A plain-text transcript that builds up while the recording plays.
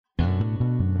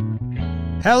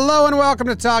Hello and welcome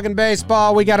to Talking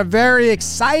Baseball. We got a very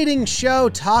exciting show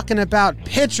talking about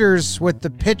pitchers with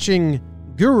the pitching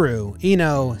guru,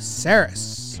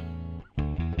 Sarris.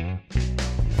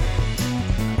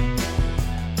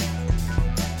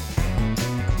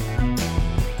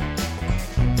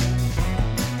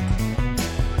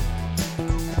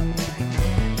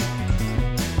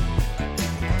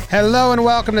 Hello and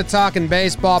welcome to Talking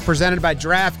Baseball, presented by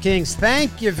DraftKings.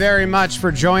 Thank you very much for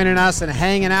joining us and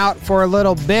hanging out for a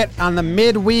little bit on the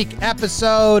midweek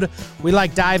episode. We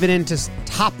like diving into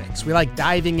topics.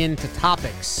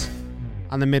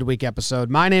 On the midweek episode.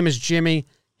 My name is Jimmy.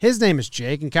 His name is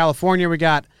Jake. In California, we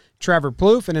got Trevor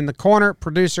Plouffe, and in the corner,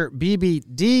 producer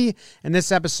BBD. And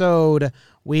this episode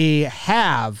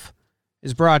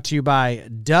is brought to you by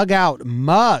Dugout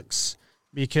Mugs.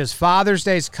 Because Father's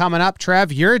Day is coming up.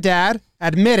 Trev, you're a dad.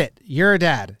 Admit it. You're a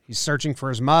dad. He's searching for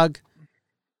his mug.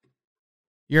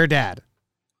 You're a dad.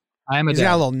 I'm a dad. He's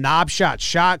got a little knob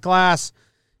shot glass.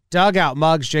 Dugout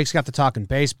Mugs. Jake's got the Talking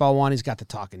Baseball one. He's got the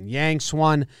Talking Yanks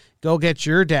one. Go get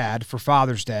your dad for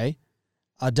Father's Day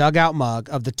a Dugout mug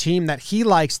of the team that he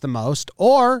likes the most,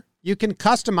 or you can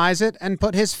customize it and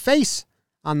put his face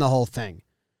on the whole thing.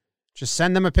 Just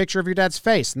send them a picture of your dad's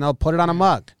face, and they'll put it on a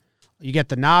mug. You get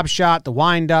the knob shot, the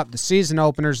wind up, the season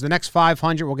openers. The next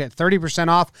 500 will get 30%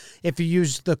 off. If you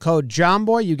use the code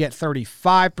JOHNBOY, you get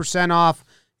 35% off.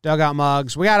 Dugout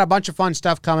Mugs. We got a bunch of fun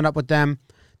stuff coming up with them.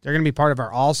 They're going to be part of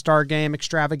our All-Star Game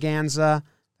extravaganza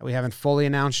that we haven't fully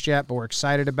announced yet, but we're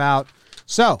excited about.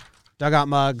 So, Dugout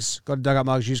Mugs. Go to Dugout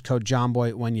Mugs. Use code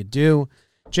JOHNBOY when you do.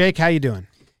 Jake, how you doing?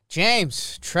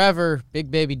 James, Trevor,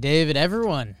 Big Baby David,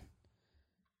 everyone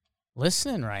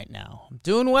listening right now. I'm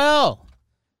doing well.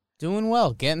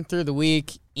 Getting through the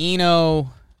week.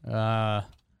 I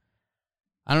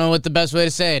don't know what the best way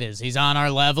to say it is. He's on our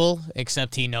level,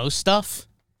 except he knows stuff.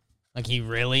 Like, he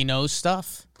really knows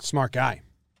stuff. Smart guy.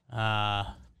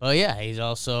 But yeah, he's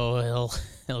also,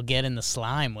 he'll get in the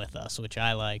slime with us, which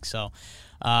I like. So,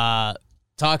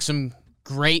 talk some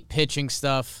great pitching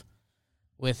stuff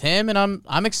with him, and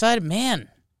I'm excited.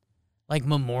 Man, like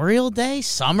Memorial Day,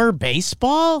 summer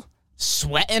baseball,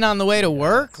 sweating on the way to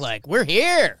work. Like, we're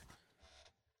here.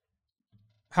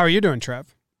 How are you doing,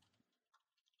 Trev?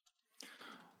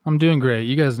 I'm doing great.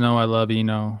 You guys know I love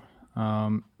Eno.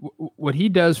 What he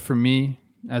does for me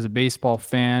as a baseball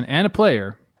fan and a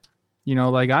player,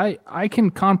 like I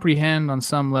can comprehend on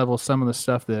some level some of the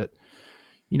stuff that,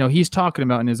 he's talking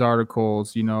about in his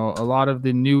articles, a lot of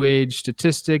the new age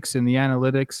statistics and the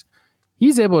analytics.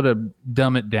 He's able to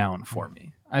dumb it down for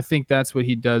me. I think that's what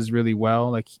he does really well.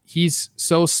 Like, he's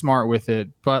so smart with it,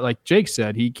 but like Jake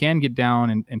said, he can get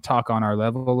down and talk on our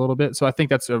level a little bit. So I think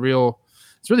that's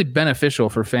it's really beneficial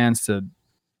for fans to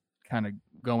kind of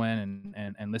go in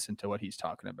and listen to what he's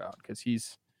talking about, because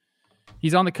he's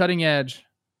on the cutting edge,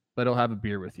 but he'll have a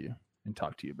beer with you and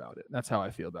talk to you about it. That's how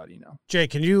I feel about Eno.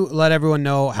 Jake, can you let everyone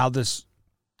know how this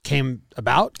came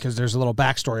about? Because there's a little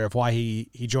backstory of why he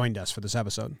joined us for this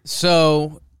episode.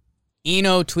 So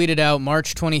Eno tweeted out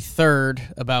March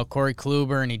 23rd about Corey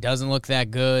Kluber, and he doesn't look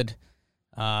that good.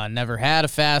 Never had a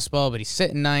fastball, but he's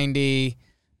sitting 90,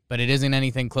 but it isn't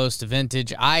anything close to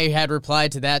vintage. I had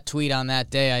replied to that tweet on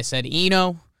that day. I said,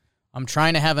 Eno, I'm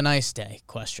trying to have a nice day, ?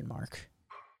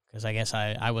 Because I guess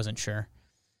I wasn't sure.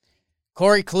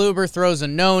 Corey Kluber throws a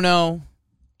no-no.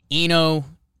 Eno,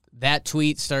 that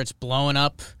tweet starts blowing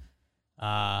up,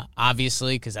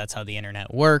 obviously, because that's how the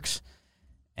internet works.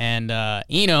 And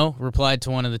Eno replied to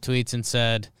one of the tweets and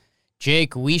said,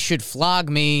 Jake, we should flog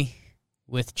me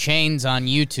with chains on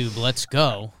YouTube. Let's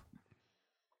go.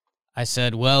 I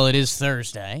said, well, it is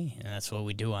Thursday, and that's what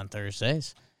we do on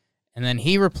Thursdays. And then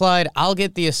he replied, I'll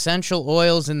get the essential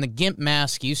oils in the GIMP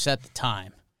mask. You set the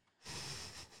time.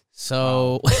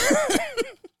 So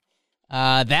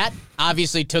that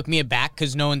obviously took me aback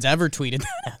because no one's ever tweeted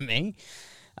that at me.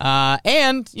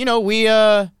 And, we...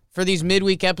 for these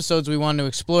midweek episodes, we wanted to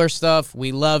explore stuff.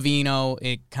 We love Eno.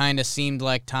 It kind of seemed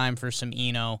like time for some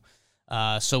Eno.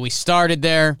 So we started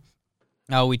there.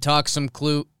 We talked some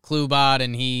Klubot,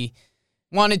 and he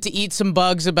wanted to eat some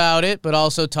bugs about it, but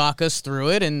also talk us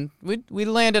through it. And we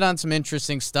landed on some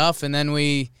interesting stuff. And then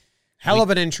Hell of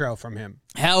an intro from him.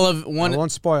 I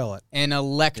won't spoil it. An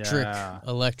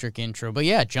electric intro. But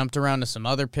yeah, jumped around to some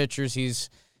other pitchers he's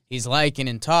liking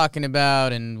and talking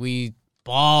about, and we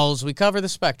cover the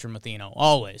spectrum with Eno,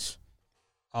 always.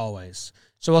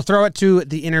 So we'll throw it to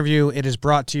the interview. It is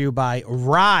brought to you by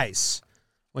Rise,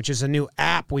 which is a new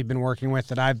app we've been working with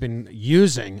that I've been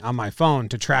using on my phone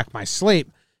to track my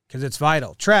sleep because it's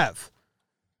vital. Trev,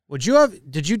 did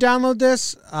you download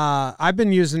this? I've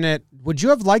been using it. Would you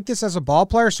have liked this as a ball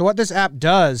player? So what this app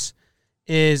does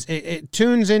is it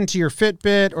tunes into your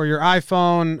Fitbit or your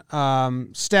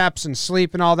iPhone steps and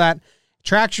sleep and all that,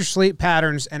 tracks your sleep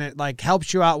patterns, and it like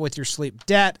helps you out with your sleep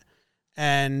debt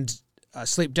and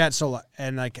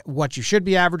and like what you should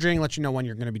be averaging, let you know when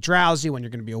you're going to be drowsy, when you're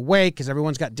going to be awake, because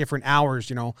everyone's got different hours.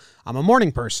 You know, I'm a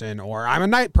morning person or I'm a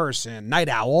night person, night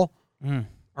owl,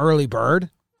 early bird.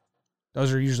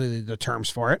 Those are usually the terms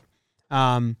for it.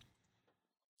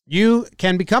 You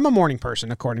can become a morning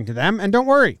person according to them, and don't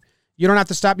worry. You don't have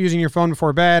to stop using your phone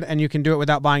before bed, and you can do it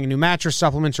without buying a new mattress,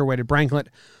 supplements, or weighted blanket.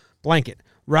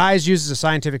 Rise uses a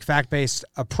scientific, fact-based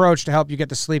approach to help you get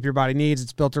the sleep your body needs.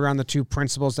 It's built around the two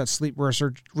principles that sleep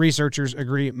researchers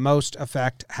agree most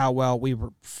affect how well we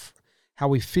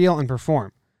feel and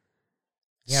perform.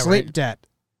 Yeah, sleep right. debt.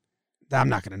 I'm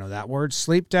not going to know that word.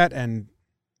 Sleep debt and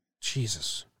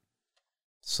Jesus.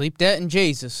 Sleep debt and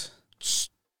Jesus.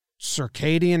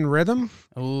 Circadian rhythm.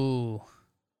 Ooh,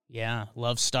 yeah.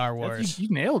 Love Star Wars. You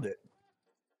nailed it.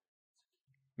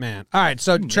 Man. All right.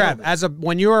 So, Trev,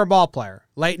 when you were a ball player,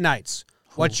 late nights,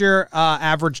 what's your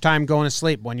average time going to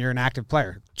sleep when you're an active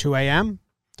player? 2 a.m.,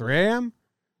 3 a.m.?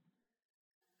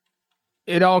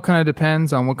 It all kind of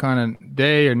depends on what kind of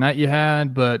day or night you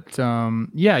had, but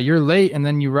yeah, you're late and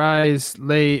then you rise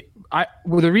late.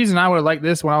 The reason I would have liked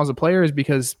this when I was a player is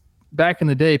because back in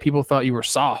the day, people thought you were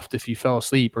soft if you fell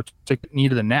asleep or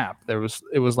needed a nap. There was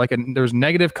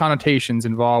negative connotations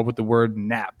involved with the word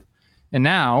nap. And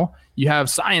now you have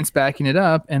science backing it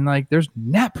up, and like there's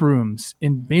nap rooms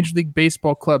in Major League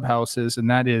Baseball clubhouses, and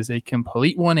that is a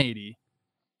complete 180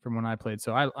 from when I played.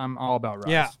 So I'm all about Rise.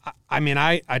 Yeah, I mean,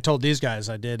 I told these guys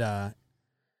I did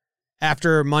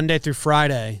after Monday through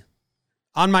Friday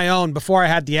on my own. Before I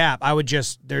had the app,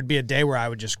 there'd be a day where I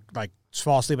would just like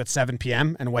fall asleep at 7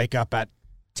 p.m. and wake up at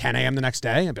 10 a.m. the next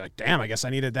day. I'd be like, damn, I guess I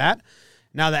needed that.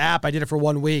 Now the app, I did it for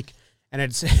 1 week. And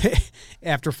it's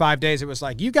after 5 days, it was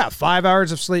like, you got 5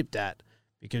 hours of sleep debt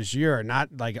because you're not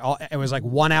like, it was like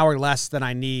 1 hour less than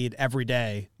I need every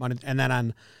day. And then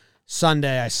on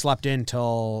Sunday, I slept in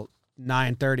till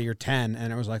 9:30 or 10.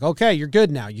 And it was like, okay, you're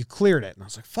good now. You cleared it. And I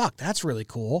was like, fuck, that's really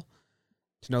cool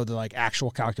to know the like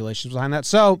actual calculations behind that.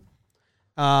 So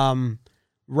go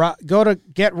to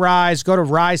Get Rise, go to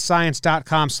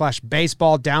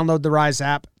risescience.com/baseball, download the Rise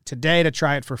app today to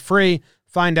try it for free.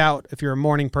 Find out if you're a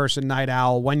morning person, night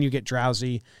owl, when you get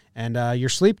drowsy, and your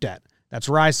sleep debt. That's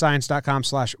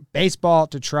risescience.com/baseball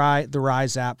to try the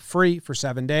Rise app free for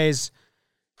 7 days.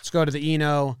 Let's go to the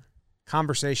Eno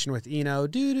conversation with Eno.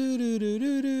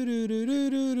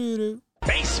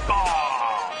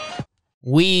 Baseball.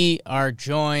 We are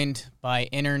joined by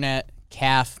internet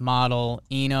calf model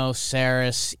Eno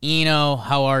Sarris. Eno,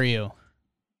 how are you?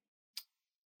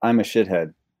 I'm a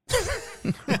shithead.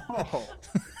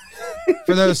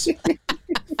 For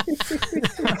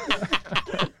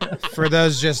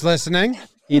those just listening,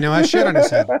 Eno has shit on his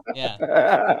head.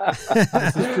 Yeah.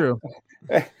 This is true.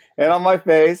 And on my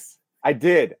face, I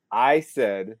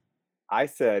said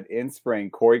in spring,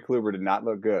 Corey Kluber did not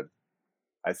look good.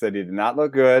 I said he did not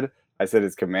look good. I said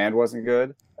his command wasn't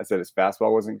good. I said his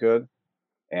fastball wasn't good.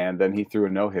 And then he threw a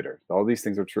no-hitter. All these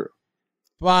things are true.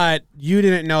 But you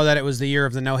didn't know that it was the year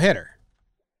of the no-hitter.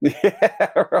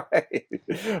 Yeah, right.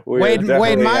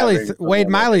 Wade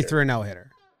Miley threw a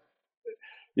no-hitter.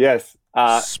 Yes.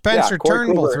 Spencer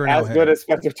Turnbull threw a no-hitter. As good as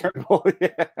Spencer Turnbull. Yeah.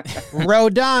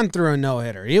 Rodon threw a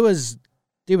no-hitter. He was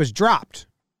dropped,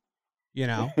 you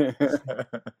know.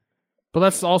 But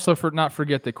let's also not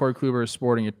forget that Corey Kluber is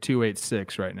sporting a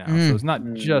 2.86 right now. So it's not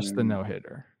just the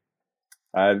no-hitter.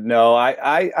 No,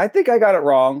 I think I got it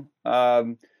wrong.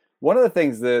 One of the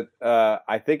things that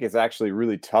I think is actually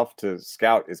really tough to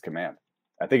scout is command.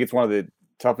 I think it's one of the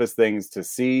toughest things to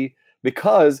see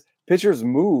because pitchers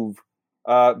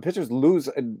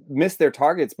miss their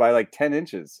targets by like 10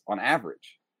 inches on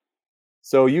average.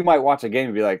 So you might watch a game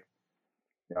and be like,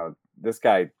 this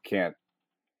guy can't,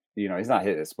 he's not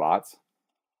hitting his spots.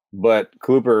 But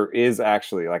Kluber is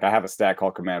actually, like, I have a stat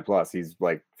called Command Plus. He's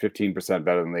like 15%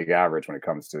 better than league average when it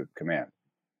comes to command.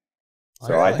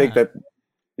 So I think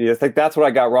that's what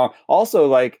I got wrong. Also,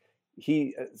 like,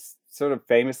 he sort of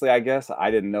famously, I guess,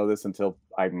 I didn't know this until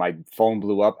my phone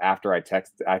blew up after I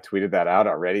tweeted that out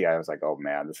already. I was like, oh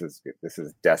man, this is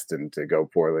destined to go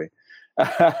poorly.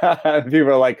 People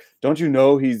are like, don't you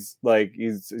know he's a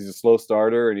slow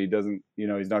starter and he doesn't,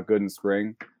 he's not good in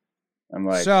spring. I'm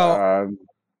like,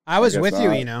 I was with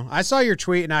you, I saw your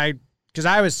tweet and I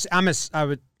was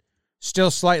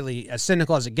still slightly as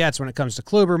cynical as it gets when it comes to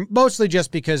Kluber, mostly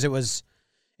just because it's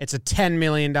a $10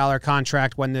 million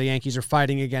contract when the Yankees are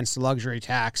fighting against the luxury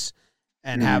tax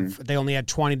and they only had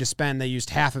 20 to spend. They used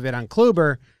half of it on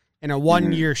Kluber in a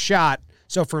 1 year shot.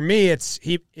 So for me, it's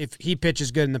if he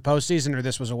pitches good in the postseason, or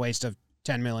this was a waste of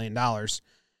 $10 million.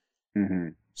 Mm-hmm.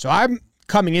 So I'm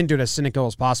coming into it as cynical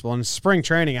as possible. In spring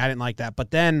training, I didn't like that.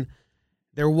 But then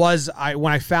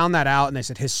when I found that out and they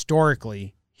said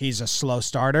historically he's a slow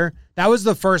starter, that was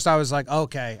the first I was like,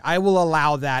 okay, I will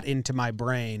allow that into my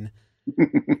brain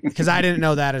because I didn't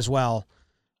know that as well.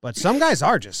 But some guys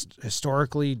are just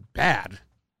historically bad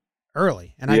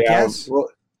early. And I guess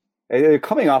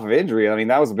coming off of injury, I mean,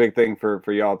 that was a big thing for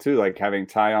y'all too, like having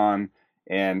Tyon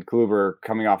and Kluber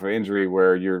coming off of injury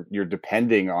where you're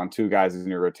depending on two guys in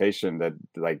your rotation that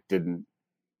like didn't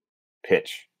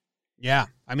pitch. Yeah.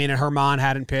 I mean, and Herman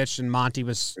hadn't pitched and Monty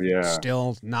was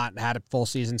still not had a full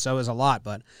season. So it was a lot,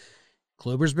 but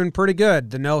Kluber's been pretty good.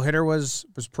 The no-hitter was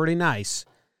pretty nice.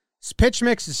 His pitch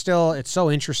mix is still, it's so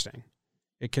interesting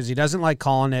because he doesn't like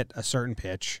calling it a certain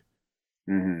pitch.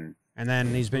 Mm-hmm. And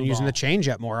then he's been using the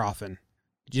changeup more often.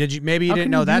 Maybe you didn't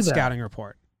know that scouting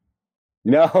report.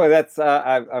 No, that's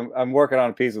I'm working on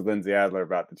a piece with Lindsay Adler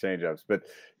about the changeups, but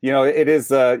it is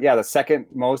the second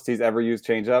most he's ever used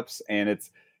changeups, and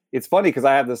it's funny because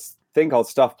I have this thing called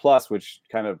Stuff Plus, which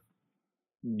kind of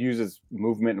uses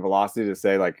movement and velocity to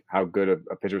say like how good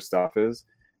a pitcher's stuff is,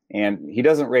 and he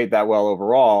doesn't rate that well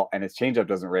overall, and his changeup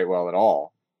doesn't rate well at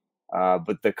all.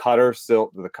 But the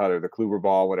Kluber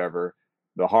ball, whatever,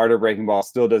 the harder breaking ball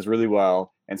still does really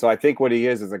well, and so I think what he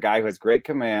is a guy who has great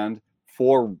command,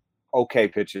 4 okay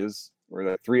pitches,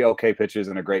 or 3 okay pitches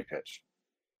and a great pitch.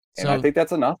 And I think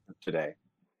that's enough today.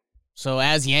 So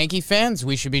as Yankee fans,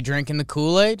 we should be drinking the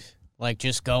Kool-Aid? Like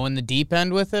just go in the deep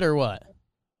end with it or what?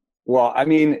 Well, I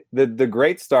mean, the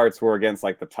great starts were against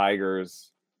like the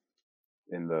Tigers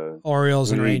in the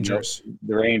Orioles and Rangers.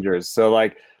 The Rangers. So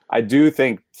like I do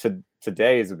think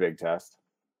today is a big test.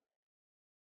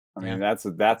 I mean, that's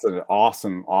an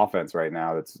awesome offense right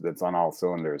now that's on all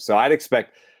cylinders. So I'd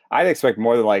expect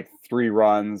more than like 3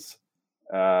 runs,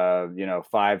 5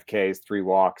 Ks, 3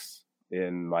 walks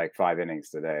in like 5 innings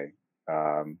today.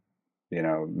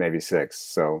 Maybe 6.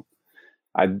 So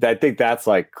I think that's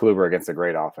like Kluber against a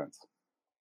great offense.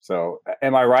 So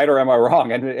am I right or am I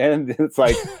wrong? And it's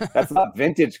like, that's not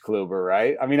vintage Kluber,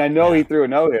 right? I mean, I know he threw a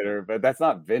no-hitter, but that's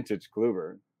not vintage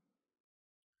Kluber.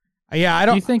 Yeah, I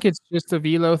don't. Do you think it's just a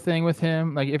velo thing with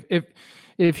him? Like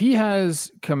if he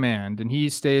has command and he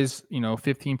stays,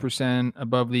 15%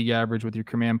 above league average with your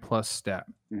command plus stat,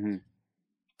 mm-hmm.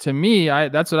 To me,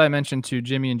 that's what I mentioned to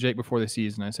Jimmy and Jake before the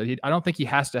season. I said I don't think he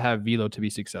has to have velo to be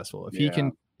successful.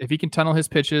 If he can tunnel his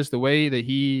pitches the way that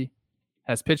he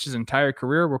has pitched his entire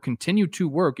career, will continue to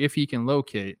work if he can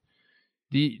locate.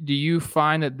 Do you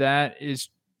find that is?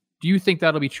 Do you think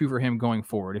that'll be true for him going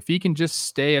forward? If he can just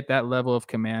stay at that level of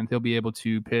command, he'll be able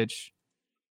to pitch.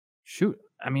 Shoot,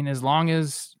 I mean, as long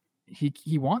as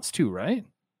he wants to, right?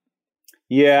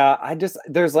 Yeah,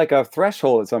 there's like a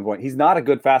threshold at some point. He's not a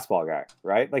good fastball guy,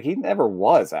 right? Like he never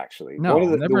was actually. No,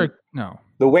 no.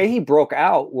 The way he broke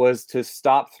out was to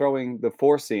stop throwing the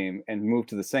 4-seam and move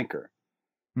to the sinker.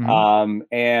 Mm-hmm.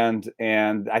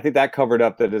 And I think that covered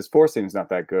up that his 4-seam is not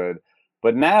that good.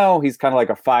 But now he's kind of like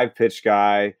a 5-pitch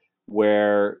guy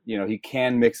where, he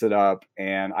can mix it up.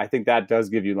 And I think that does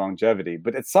give you longevity.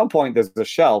 But at some point there's a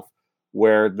shelf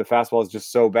where the fastball is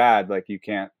just so bad, like you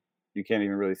can't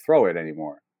even really throw it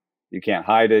anymore. You can't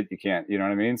hide it. You can't, you know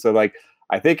what I mean? So like,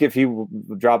 I think if he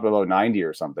dropped below 90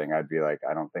 or something, I'd be like,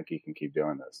 I don't think he can keep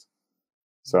doing this.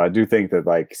 So I do think that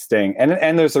like staying,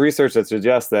 and there's the research that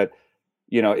suggests that,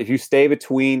 if you stay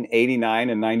between 89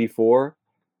 and 94,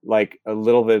 like a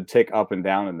little bit of tick up and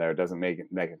down in there doesn't make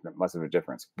much of a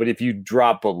difference. But if you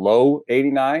drop below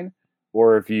 89,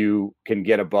 or if you can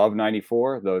get above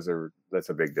 94, that's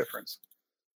a big difference.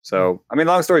 So, I mean,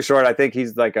 long story short, I think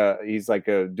he's like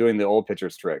doing the old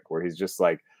pitcher's trick where he's just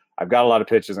like, I've got a lot of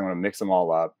pitches. I'm going to mix them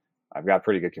all up. I've got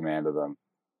pretty good command of them.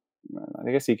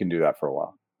 I guess he can do that for a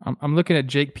while. I'm looking at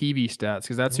Jake Peavy stats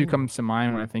because that's who comes to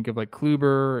mind when I think of like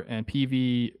Kluber and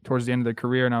Peavy towards the end of their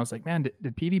career. And I was like, man,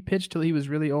 did Peavy pitch till he was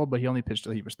really old? But he only pitched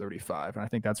till he was 35. And I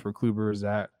think that's where Kluber is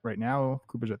at right now.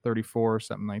 Kluber's at 34 or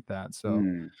something like that. So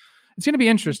it's going to be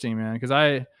interesting, man, because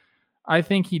I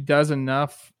think he does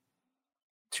enough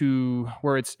to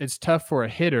where it's tough for a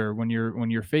hitter when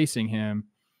you're facing him,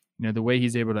 the way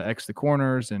he's able to X the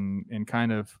corners and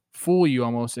kind of fool you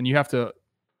almost. And you have to,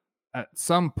 at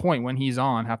some point when he's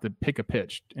on, have to pick a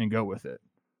pitch and go with it.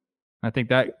 I think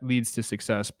that leads to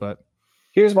success. But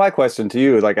here's my question to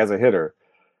you, like as a hitter,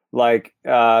 like,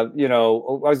 I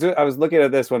was looking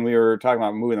at this when we were talking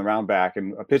about moving the mound back,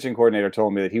 and a pitching coordinator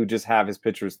told me that he would just have his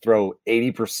pitchers throw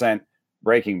 80%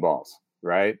 breaking balls,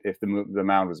 right? If the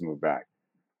mound was moved back.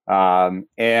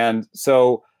 And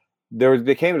so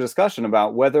became a discussion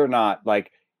about whether or not,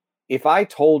 like, if I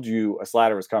told you a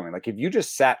slider was coming, like if you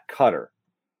just sat Kluber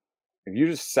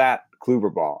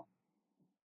ball,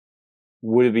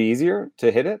 would it be easier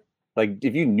to hit it? Like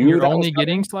if you knew You're that only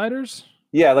getting sliders?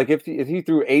 Yeah, like if you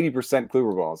threw 80%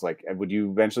 Kluber balls, like would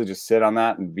you eventually just sit on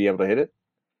that and be able to hit it?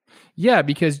 Yeah,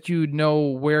 because you know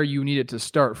where you need it to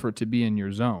start for it to be in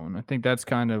your zone. I think that's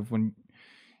kind of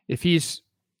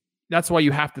that's why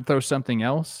you have to throw something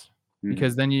else,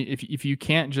 because then if you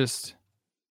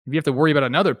have to worry about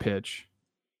another pitch,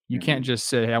 you can't just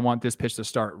say, hey, I want this pitch to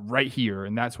start right here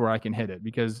and that's where I can hit it.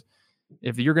 Because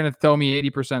if you're going to throw me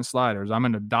 80% sliders, I'm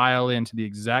going to dial into the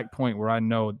exact point where I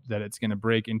know that it's going to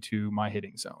break into my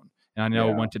hitting zone, and I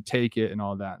know when to take it and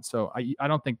all that. So I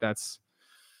don't think that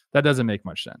doesn't make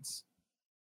much sense.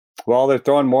 Well, they're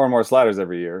throwing more and more sliders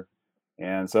every year.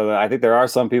 And so I think there are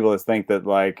some people that think that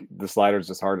like the slider is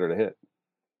just harder to hit.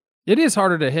 It is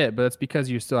harder to hit, but it's because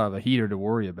you still have a heater to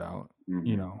worry about.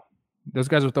 You know, those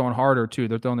guys are throwing harder too.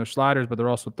 They're throwing their sliders, but they're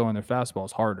also throwing their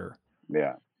fastballs harder.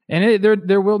 Yeah. And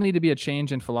there will need to be a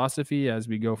change in philosophy as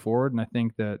we go forward. And I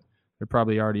think that there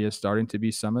probably already is starting to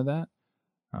be some of that.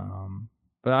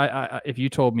 But I if you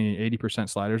told me 80%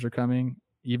 sliders are coming,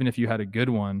 even if you had a good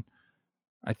one,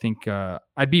 I think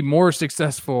I'd be more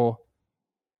successful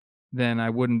than I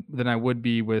would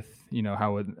be with, you know,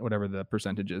 whatever the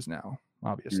percentage is now,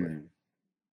 obviously.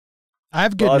 I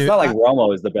have good news. It's not like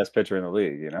Romo is the best pitcher in the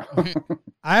league, you know.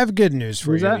 I have good news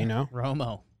for Who's you, that? you know.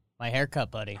 Romo, my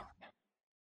haircut buddy.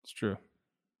 It's true.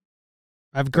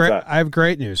 I have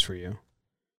great news for you.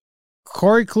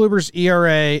 Corey Kluber's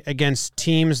ERA against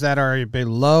teams that are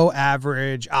below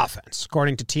average offense,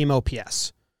 according to Team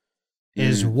OPS,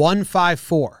 is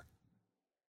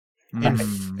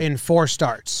 1.54 in 4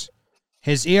 starts.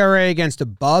 His ERA against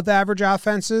above average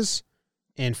offenses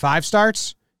in 5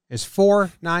 starts is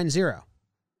 4.90.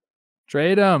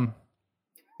 Trade him.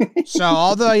 So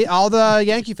all the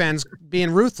Yankee fans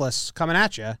being ruthless coming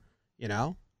at you, you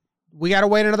know, we got to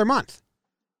wait another month.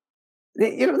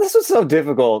 You know, this is so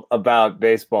difficult about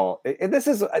baseball. And this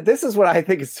is what I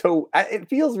think is so. It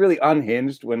feels really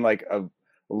unhinged when like a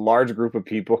large group of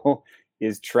people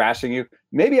is trashing you.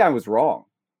 Maybe I was wrong.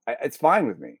 It's fine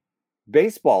with me.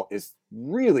 Baseball is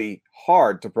really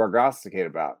hard to prognosticate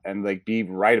about and like be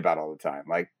right about all the time.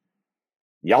 Like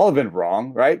y'all have been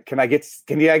wrong, right? Can I get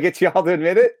y'all to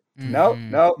admit it? No.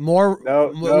 More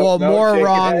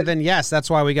wrong than yes. That's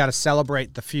why we got to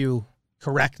celebrate the few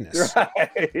correctness.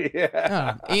 Right.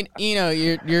 Yeah. You know,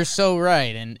 you're so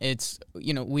right, and it's,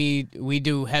 you know, we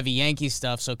do heavy Yankee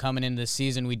stuff. So coming into the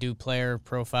season, we do player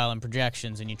profile and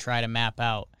projections, and you try to map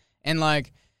out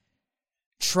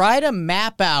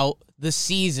the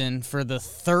season for the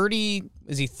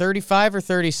 35 or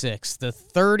 36? The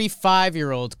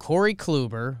 35-year-old Corey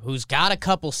Kluber, who's got a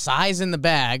couple size in the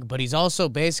bag, but he's also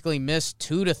basically missed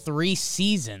 2 to 3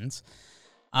 seasons.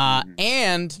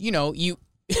 And, you know,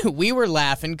 we were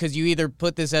laughing because you either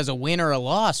put this as a win or a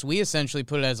loss. We essentially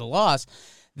put it as a loss,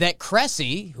 that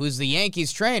Cressy, who's the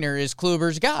Yankees trainer, is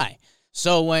Kluber's guy.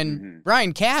 So when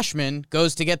Brian Cashman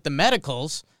goes to get the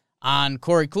medicals on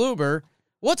Corey Kluber,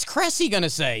 what's Cressy going to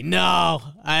say? No,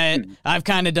 I've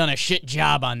kind of done a shit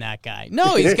job on that guy.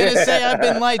 No, he's going to say I've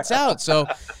been lights out. So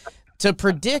to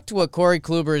predict what Corey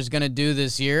Kluber is going to do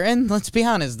this year, and let's be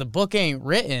honest, the book ain't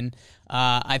written.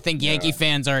 I think Yankee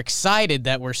fans are excited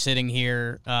that we're sitting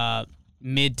here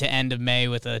mid to end of May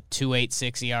with a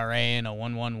 2.86 ERA and a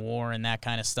 1.1 WAR and that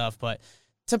kind of stuff. But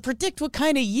to predict what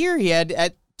kind of year he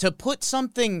had, to put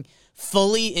something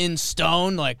fully in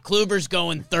stone, like Kluber's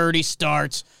going 30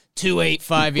 starts,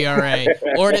 2.85 ERA,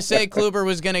 or to say Kluber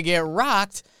was going to get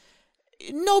rocked,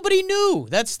 nobody knew.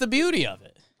 That's the beauty of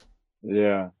it.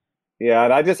 Yeah.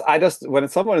 And I just when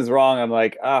someone is wrong, I'm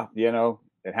like, you know,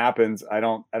 it happens. I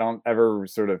don't ever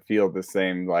sort of feel the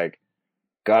same, like,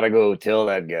 gotta go tell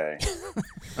that guy.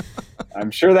 I'm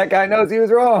sure that guy knows he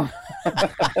was wrong.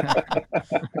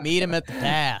 Meet him at the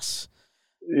pass.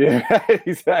 Yeah,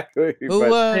 exactly.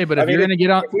 But if you're going to get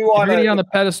on the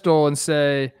pedestal and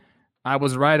say, I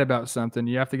was right about something,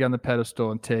 you have to get on the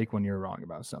pedestal and take when you're wrong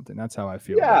about something. That's how I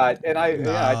feel. Yeah, and I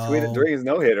tweeted during his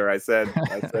no-hitter. I said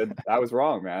I was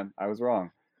wrong, man. I was wrong.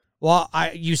 Well,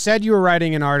 you said you were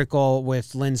writing an article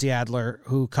with Lindsay Adler,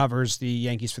 who covers the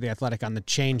Yankees for The Athletic, on the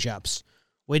change-ups.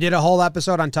 We did a whole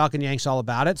episode on Talking Yanks all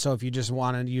about it, so if you just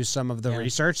want to use some of the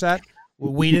research that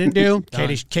we didn't do,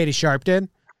 Katie Sharp did.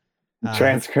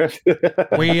 Transcript.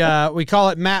 we call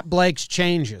it Matt Blake's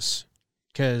changes,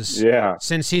 because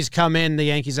since he's come in, the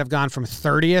Yankees have gone from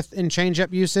 30th in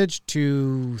change-up usage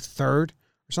to 3rd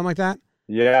or something like that.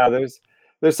 Yeah,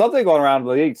 there's something going around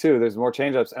the league too. There's more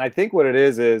changeups, and I think what it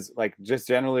is like just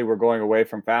generally we're going away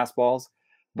from fastballs.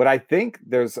 But I think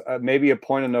there's maybe a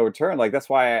point of no return. Like that's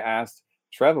why I asked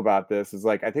Trev about this. Is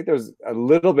like I think there's a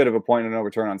little bit of a point of no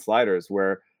return on sliders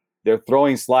where they're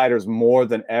throwing sliders more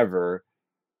than ever,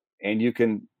 and you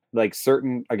can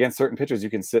against certain pitchers you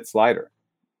can sit slider.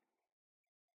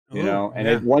 You know,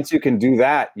 and once you can do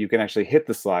that, you can actually hit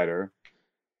the slider,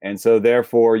 and so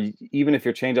therefore, even if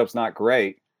your changeup's not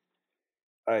great,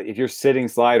 if you're sitting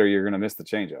slider, you're going to miss the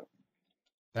changeup.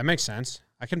 That makes sense.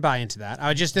 I can buy into that.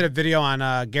 I just did a video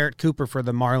on Garrett Cooper for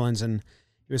the Marlins, and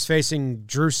he was facing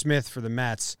Drew Smith for the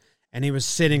Mets, and he was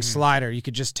sitting slider. You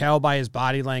could just tell by his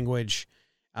body language.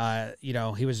 You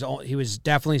know, he was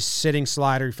definitely sitting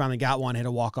slider. He finally got one, hit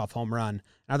a walk-off home run.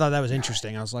 I thought that was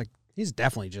interesting. I was like, he's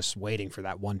definitely just waiting for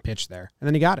that one pitch there, and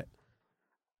then he got it.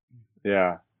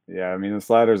 Yeah. I mean, the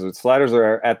sliders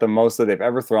are at the most that they've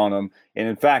ever thrown them, and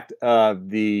in fact,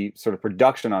 the sort of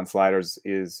production on sliders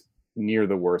is near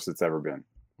the worst it's ever been.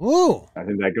 Ooh. I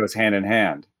think that goes hand in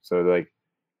hand. So, like,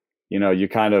 you know, you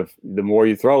kind of the more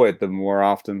you throw it, the more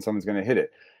often someone's going to hit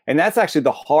it, and that's actually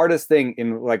the hardest thing.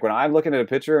 In like when I'm looking at a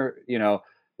pitcher, you know,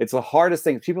 it's the hardest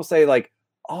thing. People say like,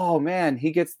 "Oh man,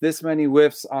 he gets this many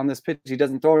whiffs on this pitch. He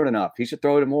doesn't throw it enough. He should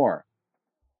throw it more."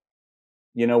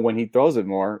 You know, when he throws it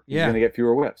more, he's going to get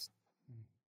fewer whiffs.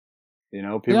 You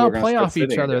know, people are going to play off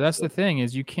each other. That's the thing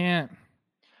is you can't,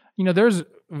 you know, there's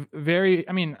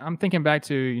I'm thinking back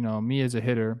to, you know, me as a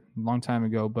hitter a long time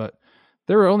ago, but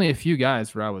there were only a few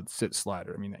guys where I would sit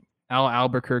slider. I mean, like Al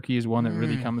Albuquerque is one that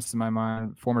really comes to my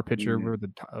mind. Former pitcher were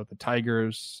the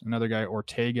Tigers. Another guy,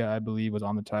 Ortega, I believe, was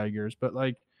on the Tigers. But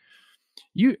like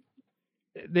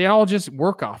they all just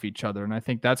work off each other. And I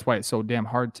think that's why it's so damn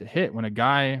hard to hit when a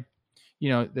guy, you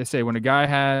know, they say when a guy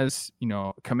has, you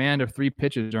know, command of 3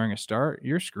 pitches during a start,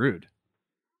 you're screwed.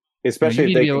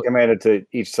 Especially if they can command it to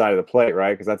each side of the plate,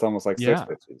 right? Because that's almost like 6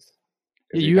 pitches.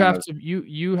 You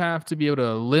have to be able to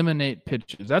eliminate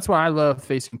pitches. That's why I love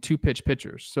facing 2-pitch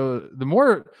pitchers. So the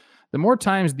more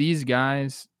times these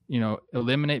guys, you know,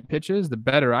 eliminate pitches, the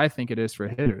better I think it is for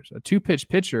hitters. A 2-pitch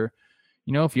pitcher,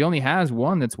 you know, if he only has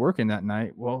one that's working that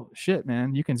night, well, shit,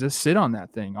 man, you can just sit on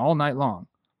that thing all night long.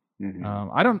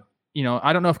 I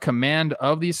don't know if command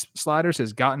of these sliders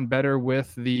has gotten better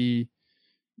with the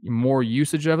more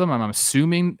usage of them. I'm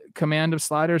assuming command of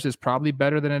sliders is probably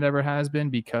better than it ever has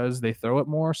been because they throw it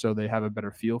more, so they have a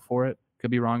better feel for it. Could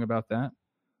be wrong about that.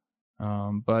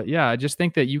 But yeah, I just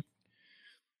think that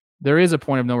there is a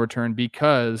point of no return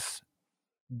because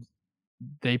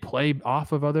they play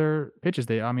off of other pitches.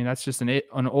 That's just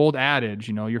an old adage.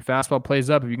 You know, your fastball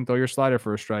plays up if you can throw your slider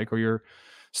for a strike, or your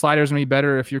slider's gonna be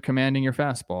better if you're commanding your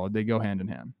fastball. They go hand in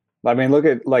hand. I mean, look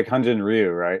at like Hyun-Jin Ryu,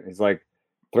 right? He's like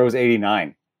throws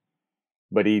 89,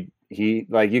 but he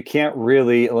like you can't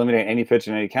really eliminate any pitch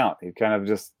in any count. He kind of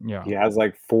just he has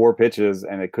like 4 pitches,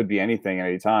 and it could be anything at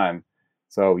any time.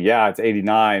 So yeah, it's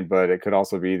 89, but it could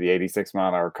also be the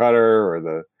 86-mile-an-hour cutter or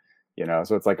the, you know.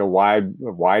 So it's like a wide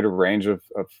range of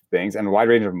things and a wide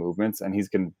range of movements, and he's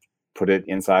can put it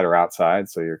inside or outside.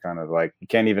 So you're kind of like you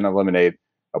can't even eliminate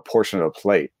a portion of the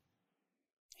plate,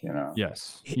 you know.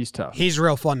 Yes, he's tough. He's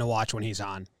real fun to watch when he's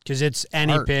on because it's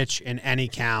any pitch in any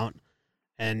count,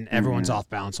 and everyone's off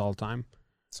balance all the time.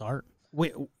 It's art.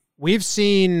 We've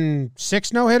seen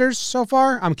 6 no-hitters so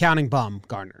far. I'm counting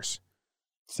Bumgarner's.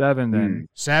 7 then.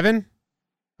 7?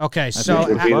 Okay, so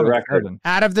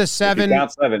out of the 7, if you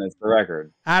count 7, it's the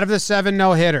record. Out of the 7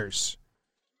 no-hitters,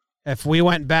 if we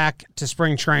went back to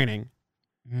spring training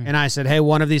and I said, hey,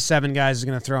 one of these 7 guys is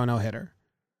going to throw a no-hitter.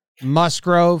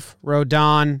 Musgrove,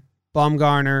 Rodon,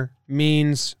 Bumgarner,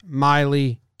 Means,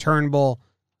 Miley, Turnbull,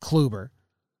 Kluber.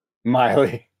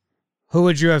 Miley. Who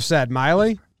would you have said?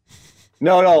 Miley?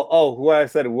 No. Oh, who I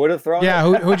said would have thrown? Yeah,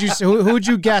 who would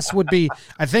you guess would be?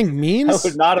 I think Means. I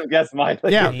would not have guessed Miley.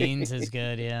 Yeah, Means is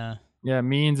good. Yeah. Yeah,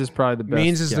 Means is probably the best.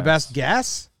 Means is the best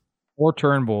guess. Or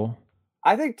Turnbull.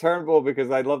 I think Turnbull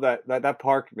because I love that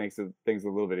park makes things a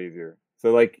little bit easier.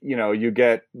 So like, you know, you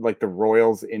get like the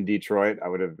Royals in Detroit. I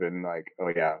would have been like,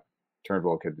 oh yeah,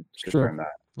 Turnbull could turn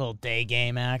that. Little day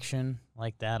game action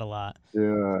like that a lot.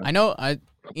 Yeah. I know.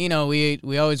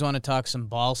 We always want to talk some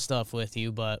ball stuff with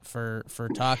you, but for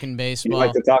talking baseball, you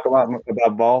like to talk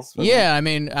about balls? Yeah, I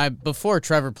mean, before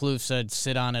Trevor Plouffe said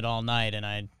sit on it all night, and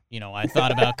I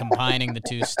thought about combining the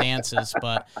 2 stances.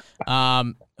 But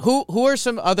who are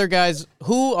some other guys?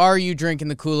 Who are you drinking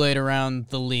the Kool-Aid around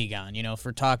the league on? You know,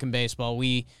 for talking baseball,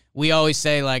 we always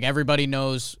say like everybody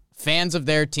knows. Fans of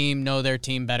their team know their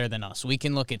team better than us. We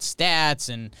can look at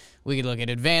stats and we can look at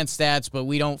advanced stats, but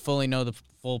we don't fully know the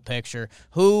full picture.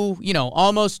 Who, you know,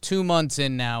 almost 2 months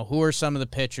in now, who are some of the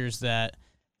pitchers that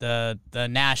the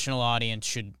national audience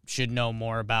should know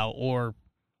more about or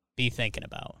be thinking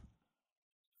about?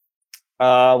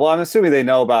 Well, I'm assuming they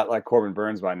know about like Corbin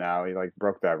Burns by now. He like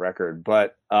broke that record.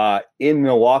 But in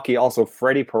Milwaukee, also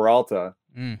Freddie Peralta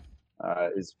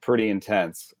is pretty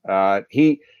intense.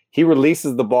 He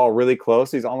releases the ball really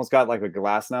close. He's almost got like a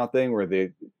glass now thing where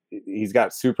he's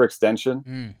got super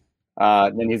extension.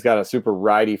 Then he's got a super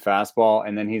righty fastball,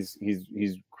 and then he's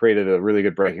created a really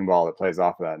good breaking ball that plays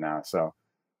off of that now. So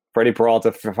Freddie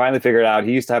Peralta finally figured it out.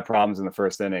 He used to have problems in the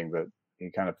first inning, but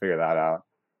he kind of figured that out.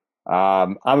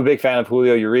 I'm a big fan of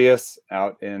Julio Urias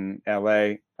out in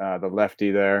LA, the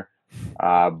lefty there.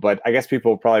 But I guess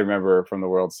people probably remember from the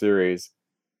World Series,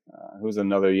 who's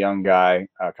another young guy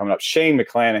coming up? Shane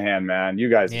McClanahan, man. You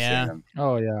guys have seen him.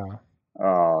 Oh yeah.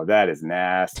 Oh, that is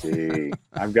nasty.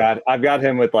 I've got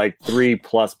him with like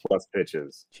 3+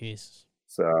 pitches. Jeez.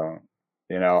 So,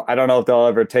 I don't know if they'll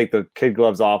ever take the kid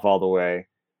gloves off all the way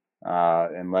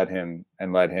and let him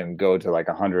go to like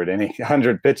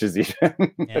 100 pitches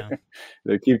even. Yeah.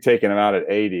 They keep taking him out at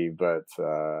 80, but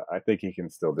I think he can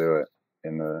still do it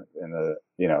in the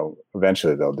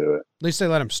eventually they'll do it. At least they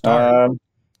let him start.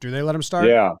 Do they let him start?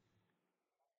 Yeah.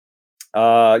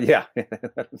 Yeah.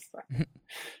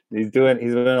 He's doing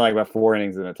like about 4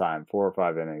 innings at a time, 4 or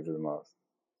 5 innings at the most.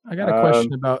 I got a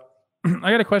question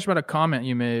about a comment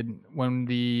you made when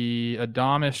the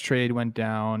Adames trade went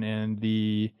down and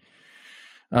the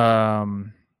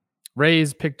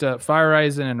Rays picked up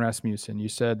Feyereisen and Rasmussen. You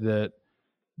said that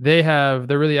they're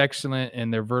really excellent in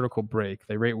their vertical break.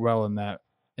 They rate well in that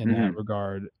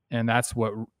regard, and that's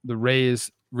what the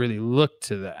Rays really look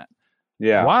to that.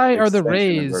 Yeah. Why do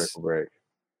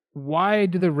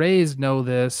the Rays know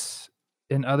this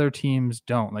and other teams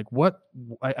don't? Like what?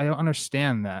 I don't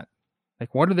understand that.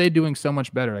 Like what are they doing so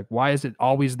much better? Like why is it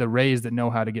always the Rays that know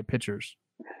how to get pitchers?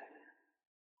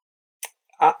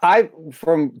 I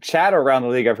from chatter around the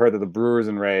league, I've heard that the Brewers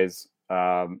and Rays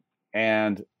and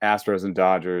Astros and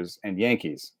Dodgers and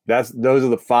Yankees, those are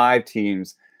the 5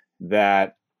 teams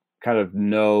that kind of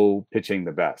know pitching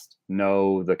the best,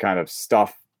 know the kind of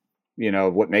stuff,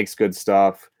 what makes good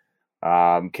stuff,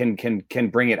 can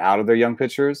bring it out of their young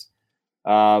pitchers.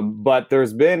 But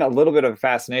there's been a little bit of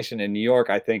fascination in New York,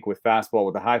 I think, with fastball,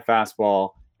 with the high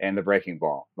fastball and the breaking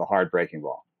ball, the hard breaking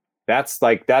ball.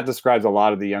 That describes a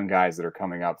lot of the young guys that are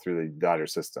coming up through the Dodger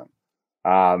system.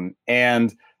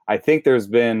 And I think there's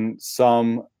been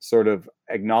some sort of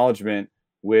acknowledgement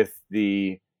with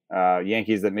the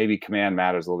Yankees that maybe command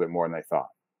matters a little bit more than they thought.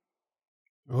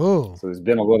 Oh, so there's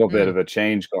been a little bit of a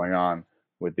change going on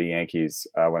with the Yankees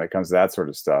when it comes to that sort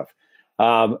of stuff.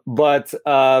 But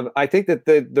I think that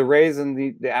the Rays and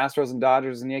the Astros and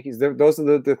Dodgers and Yankees, those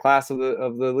are the class of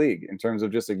the league in terms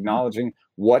of just acknowledging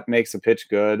what makes a pitch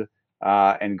good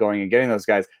and going and getting those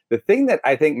guys. The thing that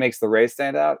I think makes the Rays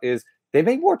stand out is they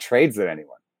make more trades than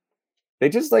anyone. They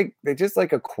just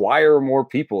acquire more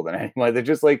people than anyone. They're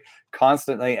just like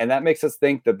constantly, and that makes us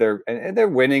think that they're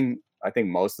winning. I think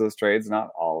most of those trades, not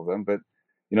all of them, but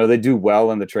they do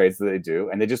well in the trades that they do,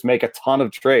 and they just make a ton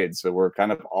of trades. So we're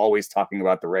kind of always talking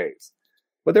about the Rays,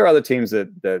 but there are other teams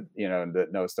that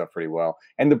know stuff pretty well.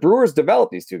 And the Brewers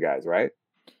developed these 2 guys, right?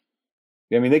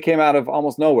 I mean, they came out of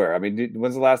almost nowhere. I mean,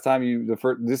 when's the last time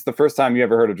this is the first time you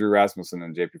ever heard of Drew Rasmussen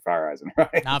and JP Feyereisen,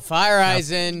 right? Not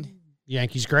Feyereisen.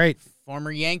 Yankees great.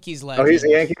 Former Yankees legend. Oh, he's a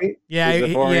Yankee?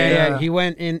 Yeah. He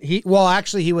went in. He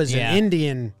was an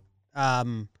Indian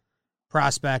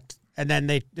prospect, and then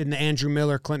in the Andrew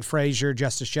Miller, Clint Frazier,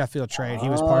 Justice Sheffield trade, he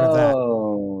was part of that.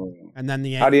 And then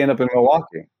how do you end up in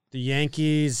Milwaukee? The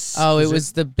Yankees. Oh, it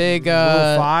was the big Rule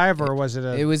 5, or was it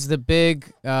It was the big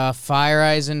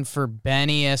Feyereisen for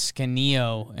Benny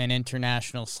Escanillo, an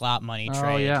international slot money trade.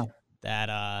 Oh yeah. That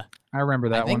I remember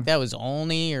that one. I think that was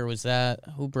only, or was that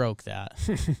who broke that?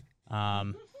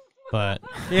 But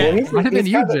yeah, might have been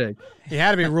you, Jake. He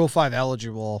had to be Rule 5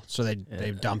 eligible, so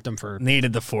they dumped him for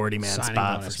needed the 40-man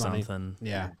spot for money. something.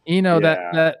 Yeah,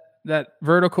 that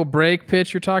vertical break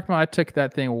pitch you're talking about. I took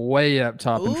that thing way up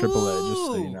top in AAA, just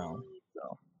so you know.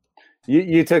 So.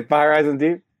 You took Feyereisen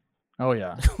deep? Oh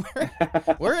yeah,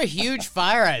 we're a huge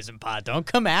Feyereisen pod. Don't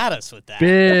come at us with that.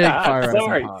 Big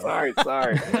Feyereisen.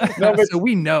 Sorry. No, but so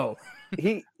we know.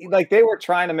 He they were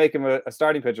trying to make him a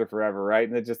starting pitcher forever, right?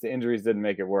 And the injuries didn't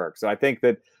make it work. So I think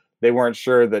that they weren't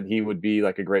sure that he would be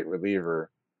like a great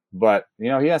reliever. But he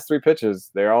has 3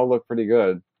 pitches. They all look pretty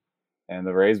good, and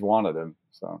the Rays wanted him.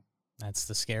 So that's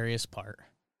the scariest part.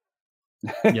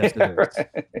 Yes, it is.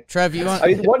 Right. Trev, you want? I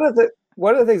mean,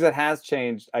 one of the things that has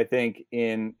changed, I think,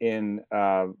 in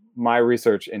my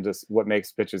research into what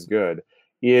makes pitches good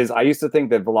is I used to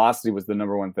think that velocity was the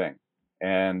number one thing.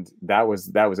 And that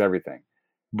was everything.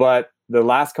 But the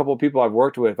last couple of people I've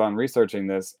worked with on researching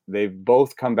this, they've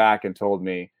both come back and told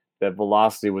me that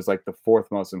velocity was like the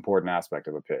fourth most important aspect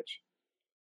of a pitch.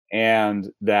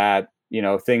 And that,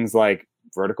 things like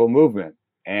vertical movement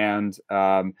and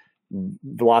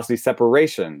velocity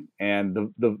separation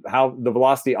and how the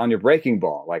velocity on your breaking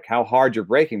ball, like how hard your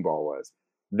breaking ball was,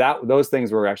 those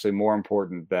things were actually more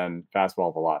important than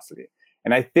fastball velocity.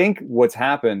 And I think what's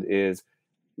happened is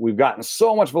we've gotten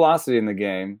so much velocity in the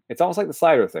game. It's almost like the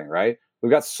slider thing, right? We've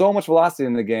got so much velocity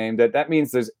in the game that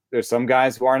means there's some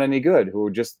guys who aren't any good, who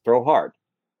just throw hard,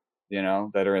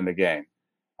 that are in the game.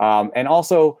 And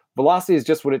also, velocity is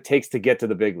just what it takes to get to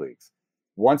the big leagues.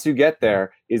 Once you get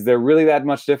there, is there really that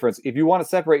much difference? If you want to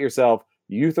separate yourself,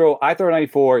 I throw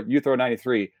 94, you throw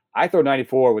 93. I throw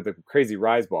 94 with a crazy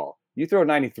rise ball. You throw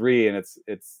 93 and it's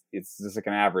just like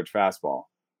an average fastball.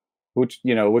 Which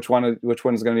one is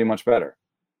going to be much better?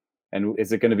 And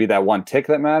is it going to be that one tick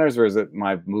that matters, or is it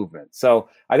my movement? So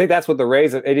I think that's what the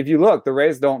Rays. And if you look, the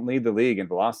Rays don't lead the league in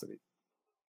velocity.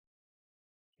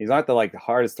 He's not the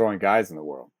hardest throwing guys in the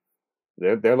world.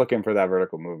 They're looking for that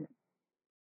vertical movement.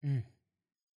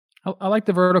 I like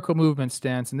the vertical movement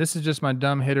stance, and this is just my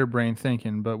dumb hitter brain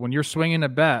thinking. But when you're swinging a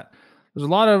bat, there's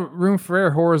a lot of room for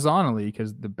error horizontally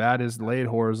because the bat is laid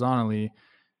horizontally.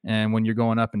 And when you're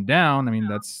going up and down, I mean,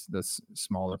 that's the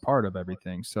smaller part of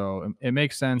everything. So it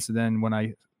makes sense. And then when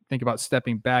I think about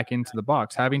stepping back into the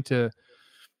box, having to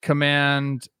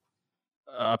command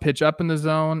a pitch up in the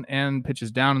zone and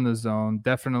pitches down in the zone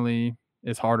definitely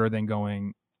is harder than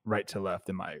going right to left,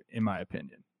 in my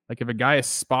opinion. Like if a guy is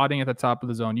spotting at the top of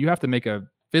the zone, you have to make a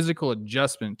physical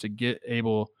adjustment to be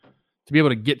able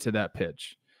to get to that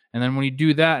pitch. And then when you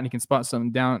do that and you can spot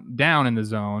something down in the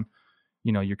zone,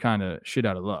 you're kind of shit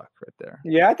out of luck right there.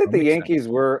 Yeah, I think the Yankees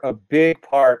were a big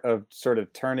part of sort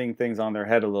of turning things on their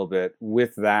head a little bit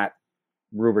with that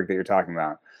rubric that you're talking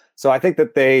about. So I think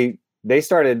that they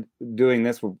started doing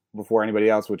this before anybody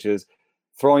else, which is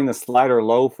throwing the slider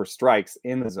low for strikes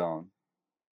in the zone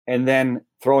and then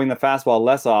throwing the fastball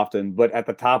less often, but at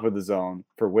the top of the zone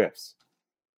for whiffs.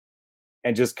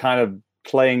 And just kind of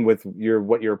playing with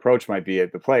what your approach might be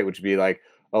at the plate, which would be like,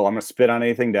 oh, I'm going to spit on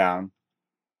anything down.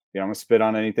 I'm going to spit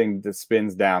on anything that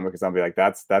spins down because I'll be like,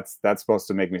 that's supposed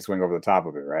to make me swing over the top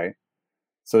of it, right?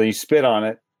 So then you spit on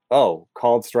it. Oh,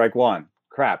 called strike one.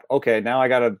 Crap. Okay, now I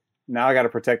gotta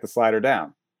protect the slider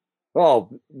down.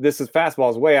 Oh, this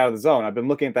fastball is way out of the zone. I've been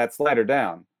looking at that slider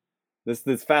down. This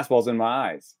fastball's in my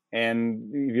eyes. And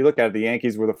if you look at it, the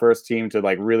Yankees were the first team to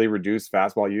really reduce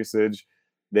fastball usage.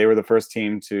 They were the first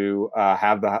team to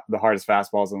have the hardest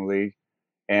fastballs in the league,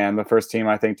 and the first team,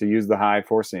 I think, to use the high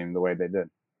four seam the way they did.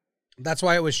 That's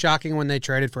why it was shocking when they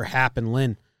traded for Happ and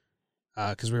Lynn,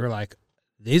 because we were like,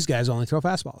 these guys only throw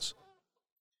fastballs.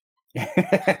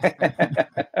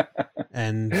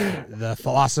 And the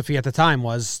philosophy at the time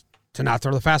was to not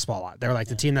throw the fastball a lot. They were like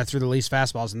the team that threw the least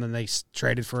fastballs, and then they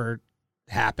traded for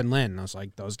Happ and Lynn. And I was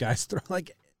like, those guys throw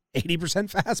 80%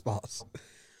 fastballs.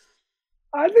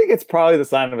 I think it's probably the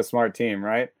sign of a smart team,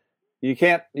 right? You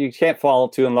can't fall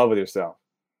too in love with yourself,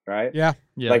 right? Yeah.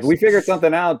 Yes. We figured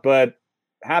something out, but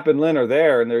Happ and Lynn are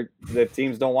there, and the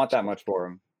teams don't want that much for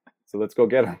him. So let's go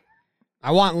get him.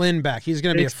 I want Lynn back. He's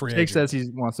going to be a free agent. Jake says he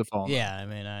wants to fall. Yeah, I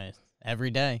mean, every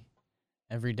day.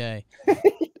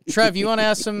 Trev, you want to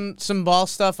ask some ball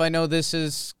stuff? I know this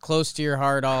is close to your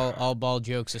heart, all ball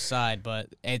jokes aside, but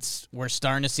we're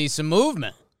starting to see some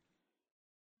movement.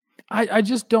 I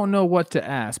just don't know what to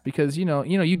ask because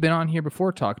you've been on here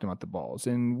before talking about the balls,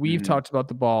 and we've talked about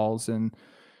the balls, and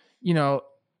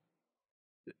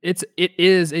it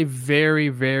is a very,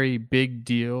 very big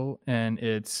deal, and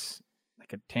it's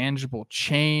like a tangible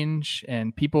change.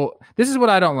 And this is what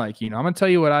I don't like. I'm going to tell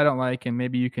you what I don't like, and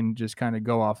maybe you can just kind of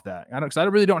go off that. I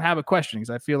really don't have a question because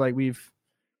I feel like we've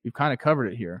kind of covered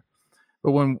it here.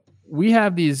 But when we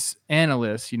have these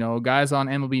analysts, guys on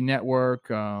MLB Network,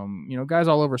 guys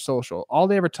all over social, all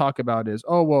they ever talk about is,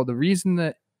 oh, well, the reason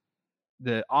that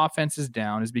the offense is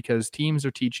down is because teams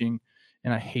are teaching,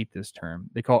 and I hate this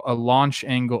term, they call it a launch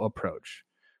angle approach,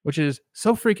 which is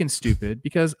so freaking stupid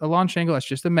because a launch angle, that's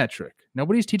just a metric.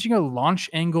 Nobody's teaching a launch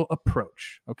angle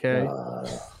approach, okay?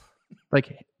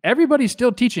 Everybody's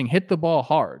still teaching hit the ball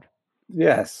hard.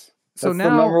 Yes. So that's now,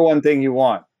 the number one thing you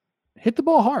want. Hit the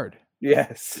ball hard.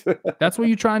 Yes. That's what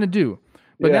you're trying to do.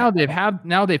 But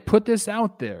now they've put this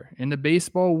out there in the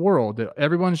baseball world that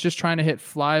everyone's just trying to hit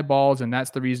fly balls, and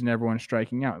that's the reason everyone's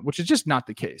striking out, which is just not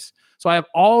the case. So I have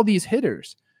all these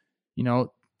hitters,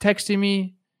 texting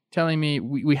me, telling me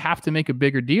we have to make a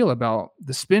bigger deal about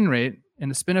the spin rate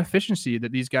and the spin efficiency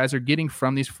that these guys are getting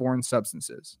from these foreign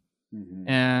substances. Mm-hmm.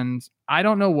 And I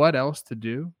don't know what else to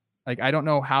do. Like, I don't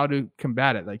know how to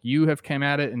combat it. Like, you have come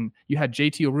at it, and you had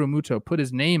JT Realmuto put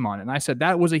his name on it. And I said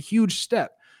that was a huge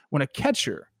step. When a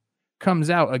catcher comes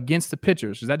out against the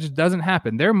pitchers, because that just doesn't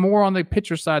happen. They're more on the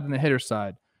pitcher side than the hitter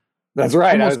side. That's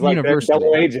right. I was like, they're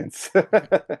double agents.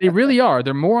 They really are.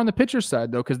 They're more on the pitcher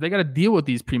side, though, because they got to deal with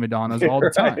these prima donnas all the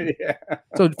time. Right, yeah.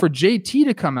 So for JT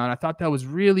to come out, I thought that was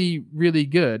really, really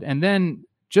good. And then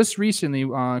just recently,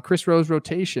 Chris Rose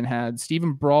rotation had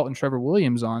Stephen Brault and Trevor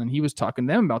Williams on, and he was talking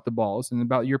to them about the balls and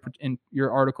about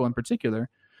your article in particular.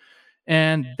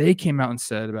 And they came out and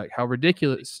said about how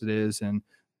ridiculous it is. And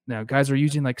now guys are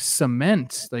using like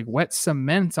cement, like wet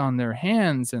cement on their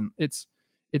hands. And it's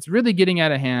really getting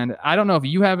out of hand. I don't know if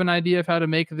you have an idea of how to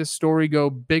make this story go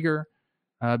bigger,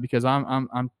 because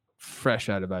I'm fresh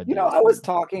out of ideas. You know, I was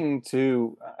talking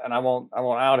to, and I won't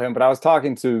out him, but I was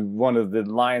talking to one of the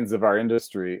lions of our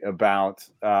industry about,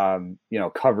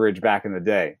 coverage back in the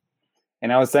day.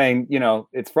 And I was saying,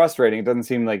 it's frustrating. It doesn't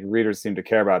seem like readers seem to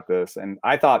care about this. And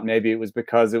I thought maybe it was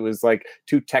because it was like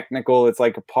too technical. It's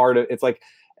like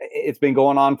it's been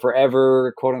going on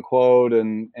forever, quote unquote.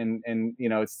 And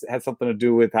it's had something to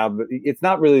do with how it's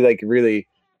not really like really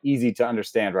easy to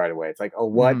understand right away. It's like, oh,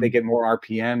 what? They get more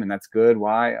RPM and that's good.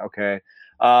 Why? Okay.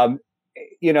 And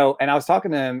I was talking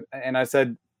to him and I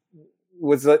said,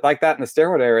 was it like that in the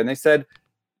steroid era? And they said,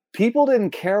 people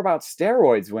didn't care about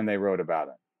steroids when they wrote about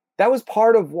it. That was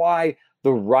part of why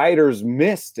the writers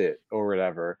missed it or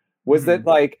whatever, was that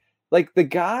like the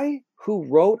guy who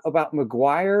wrote about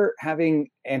McGwire having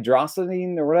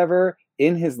androstenedione or whatever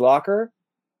in his locker,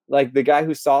 like the guy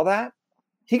who saw that,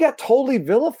 he got totally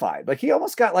vilified. Like he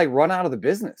almost got like run out of the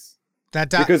business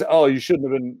because, you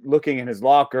shouldn't have been looking in his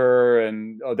locker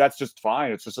and that's just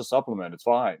fine. It's just a supplement. It's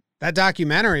fine. That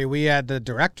documentary, we had the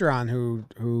director on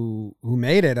who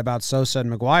made it about Sosa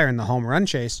and McGwire in the home run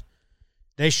chase.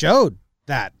 They showed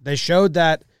that. They showed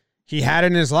that he had it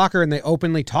in his locker and they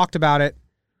openly talked about it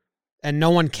and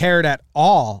no one cared at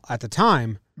all at the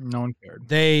time. No one cared.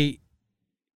 They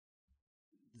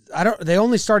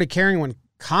only started caring when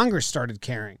Congress started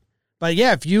caring. But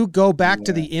yeah, if you go back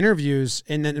to the interviews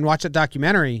and watch that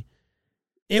documentary,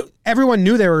 everyone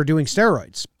knew they were doing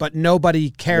steroids, but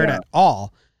nobody cared at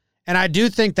all. And I do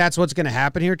think that's what's going to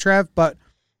happen here, Trev, but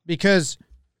because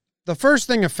the first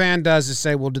thing a fan does is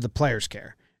say, well, do the players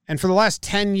care? And for the last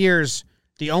 10 years,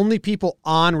 the only people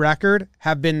on record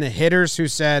have been the hitters who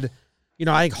said,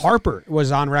 I think Harper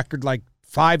was on record like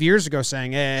 5 years ago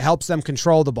saying it helps them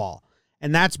control the ball.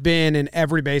 And that's been in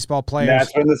every baseball player.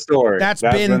 That's been the story. That's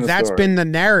been the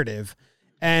narrative.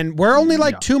 And we're only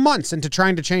like 2 months into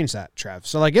trying to change that, Trev.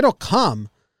 So like it'll come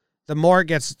the more it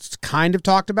gets kind of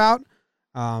talked about.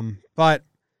 But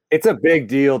it's a big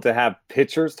deal to have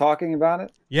pitchers talking about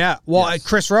it. Yeah. Well,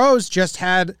 Chris Rose just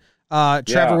had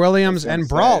Trevor Williams and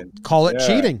Brault call it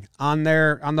cheating on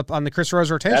the Chris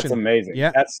Rose rotation. That's amazing.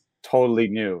 Yeah. That's totally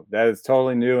new. That is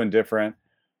totally new and different.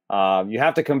 You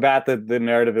have to combat the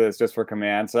narrative that's just for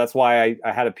command. So that's why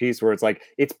I had a piece where it's like,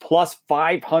 it's plus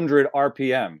 500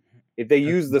 RPM. If they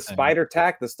use the spider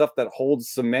tack, the stuff that holds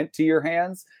cement to your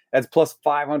hands, that's plus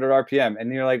 500 RPM.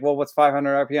 And you're like, well, what's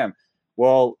 500 RPM?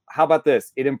 Well, how about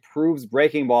this? It improves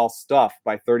breaking ball stuff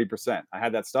by 30%. I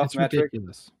had that stuff metric.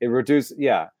 Ridiculous. It reduced,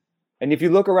 And if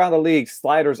you look around the league,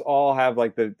 sliders all have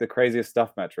like the craziest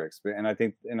stuff metrics. And I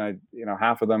think,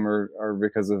 half of them are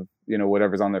because of,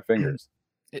 whatever's on their fingers.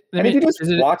 And if you just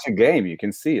watch a game, you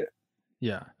can see it.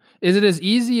 Yeah. Is it as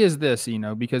easy as this,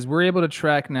 because we're able to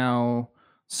track now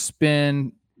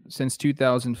spin since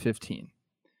 2015.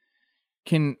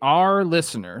 Can our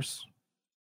listeners,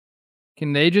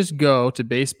 can they just go to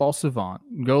Baseball Savant,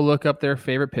 go look up their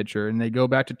favorite pitcher, and they go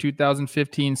back to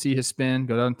 2015, see his spin,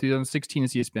 go down to 2016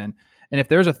 and see his spin. And if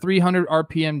there's a 300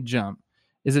 RPM jump,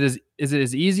 is it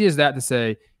as easy as that to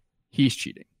say he's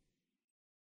cheating?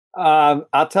 I'll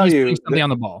tell you putting something on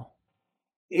the ball.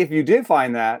 If you did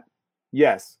find that,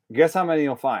 yes. Guess how many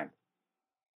you'll find?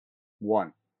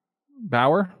 One.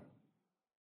 Bauer?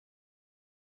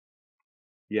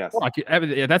 Yes. Well,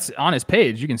 that's on his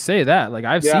page. You can say that. Like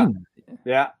I've seen that.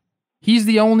 Yeah. He's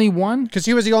the only one? Because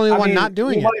he was the only one not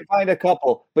doing it. You might find a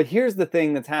couple, but here's the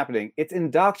thing that's happening. It's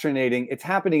indoctrinating. It's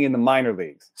happening in the minor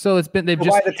leagues. So by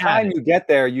the time you get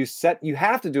there, you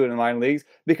have to do it in the minor leagues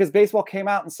because baseball came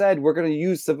out and said, we're going to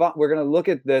use Savant. We're going to look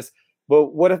at this.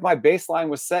 But what if my baseline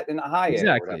was set in a high end?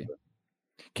 Exactly.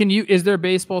 Is there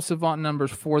Baseball Savant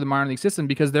numbers for the minor league system?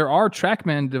 Because there are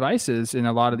TrackMan devices in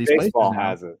a lot of these places.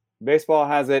 Baseball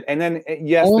has it. And then,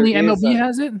 yes. Only MLB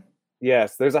has it?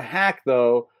 Yes. There's a hack,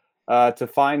 though, to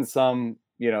find some,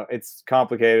 it's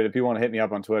complicated. If you want to hit me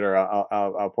up on Twitter,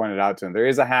 I'll point it out to him. There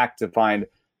is a hack to find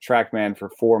TrackMan for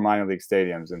 4 minor league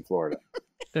stadiums in Florida.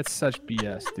 That's such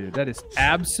BS, dude. That is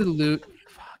absolute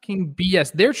fucking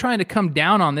BS. They're trying to come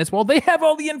down on this. Well, they have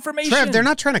all the information. Trev, they're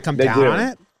not trying to come down on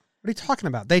it. What are you talking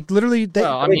about? They literally they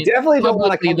definitely don't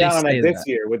want to come down on it this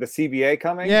year with the CBA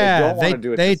coming. Yeah, they don't want to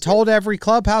do it. They told every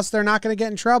clubhouse they're not going to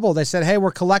get in trouble. They said, "Hey,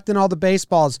 we're collecting all the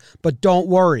baseballs, but don't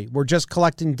worry, we're just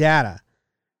collecting data.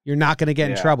 You're not going to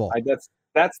get in trouble."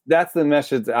 That's the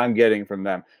message I'm getting from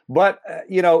them. But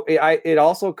it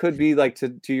also could be like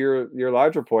to your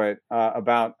larger point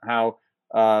about how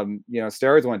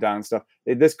steroids went down and stuff.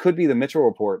 This could be the Mitchell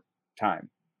report time.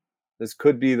 This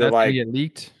could be the get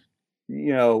leaked.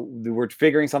 We're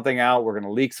figuring something out. We're going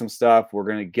to leak some stuff. We're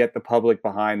going to get the public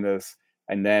behind this.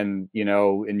 And then,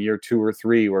 in year 2 or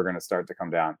 3, we're going to start to come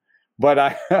down. But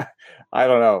I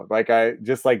don't know. I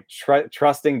just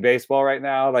trusting baseball right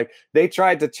now. They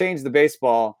tried to change the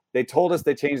baseball. They told us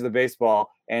they changed the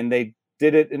baseball, and they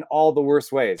did it in all the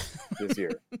worst ways this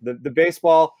year. The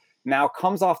baseball now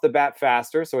comes off the bat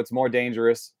faster, so it's more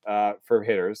dangerous for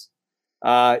hitters.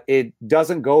 It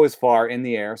doesn't go as far in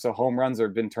the air, so home runs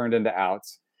have been turned into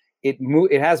outs.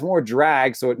 It has more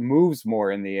drag, so it moves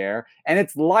more in the air, and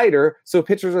it's lighter, so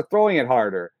pitchers are throwing it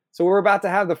harder. So we're about to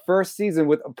have the first season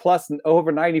with a plus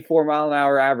over 94 mile an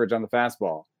hour average on the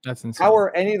fastball. That's insane. How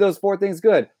are any of those 4 things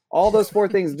good? All those 4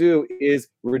 things do is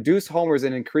reduce homers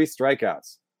and increase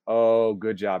strikeouts. Oh,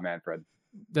 good job, Manfred.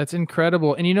 That's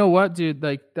incredible. And you know what, dude?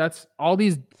 That's all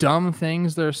these dumb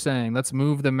things they're saying. Let's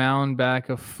move the mound back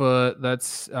a foot.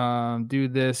 Let's do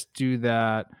this, do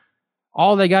that.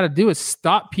 All they got to do is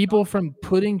stop people from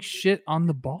putting shit on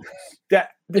the balls.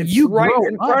 It's right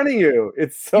in front of you.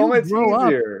 It's so much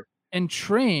easier. And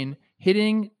train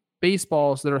hitting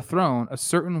baseballs that are thrown a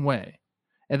certain way.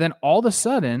 And then all of a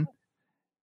sudden,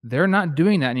 they're not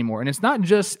doing that anymore. And it's not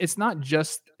just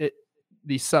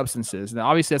these substances. Now,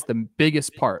 obviously, that's the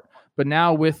biggest part. But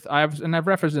now I've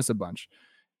referenced this a bunch.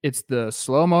 It's the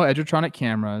slow-mo edgertronic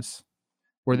cameras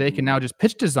where they can now just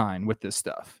pitch design with this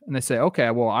stuff. And they say, okay,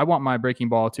 well, I want my breaking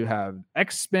ball to have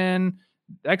X spin,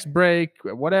 X break,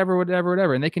 whatever.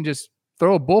 And they can just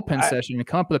throw a bullpen session and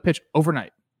come up with a pitch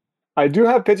overnight. I do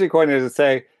have pitching coordinators that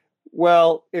say,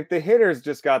 well, if the hitters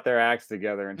just got their acts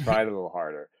together and tried a little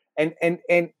harder. And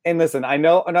listen, I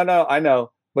know.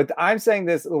 But I'm saying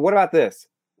this. What about this?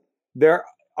 There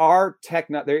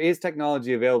is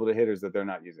technology available to hitters that they're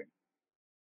not using.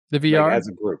 The VR as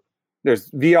a group.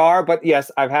 There's VR, but yes,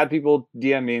 I've had people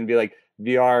DM me and be like,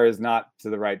 VR is not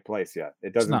to the right place yet.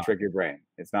 It doesn't trick your brain.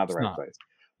 It's not the right place.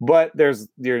 But there's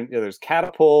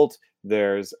catapult.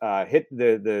 There's hit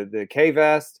the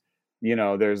K-vest.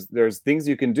 There's things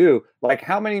you can do. Like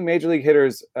how many major league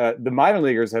hitters? The minor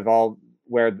leaguers have all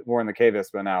worn the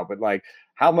K-vest by now. But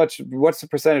what's the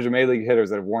percentage of major league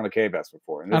hitters that have worn a K-vest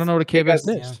before? I don't know what a K-vest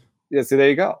is. Yeah, so there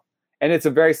you go. And it's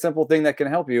a very simple thing that can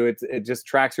help you. It just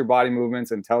tracks your body movements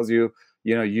and tells you,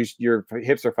 your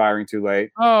hips are firing too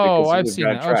late. Oh, I've seen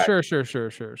that. Track. Oh,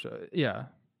 sure. Yeah.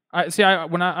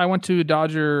 When I went to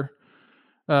Dodger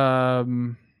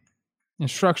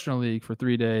instructional league for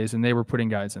 3 days, and they were putting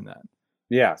guys in that.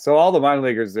 Yeah. So all the minor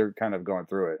leaguers, they're kind of going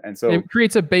through it. And so it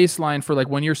creates a baseline for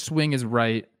when your swing is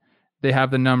right, they have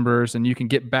the numbers and you can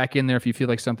get back in there if you feel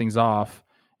like something's off.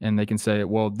 And they can say,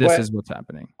 well, this is what's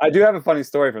happening. I do have a funny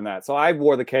story from that. So I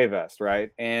wore the K-vest,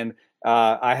 right? And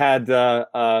I had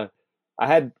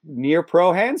near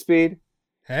pro hand speed.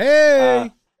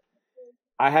 Hey!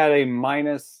 I had a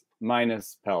minus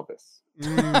pelvis.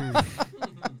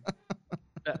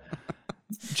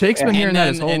 Jake's been hearing that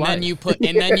his whole life. Then you put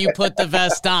the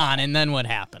vest on, and then what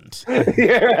happened? But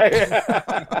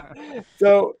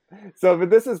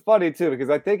this is funny too, because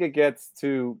I think it gets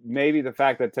to maybe the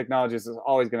fact that technology is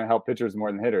always going to help pitchers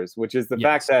more than hitters, which is the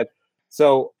fact that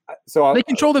so they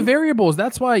control the variables.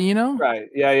 That's why, right?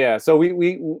 Yeah.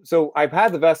 So I've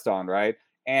had the vest on, right?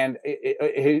 And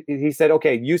he said,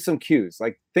 okay, use some cues,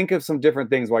 think of some different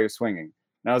things while you're swinging.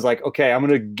 And I was like, okay, I'm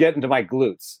going to get into my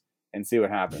glutes and see what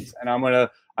happens. And I'm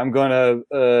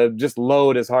gonna just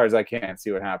load as hard as I can,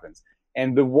 see what happens.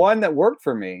 And the one that worked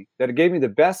for me, that gave me the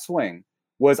best swing,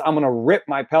 was I'm gonna rip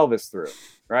my pelvis through.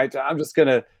 Right? I'm just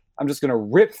gonna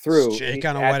rip through. Jake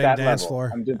on a wedding dance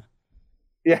floor. I'm just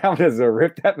gonna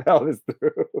rip that pelvis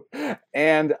through.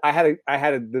 And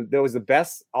there was the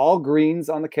best, all greens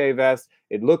on the K vest.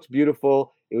 It looked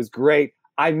beautiful. It was great.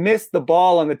 I missed the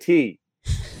ball on the tee.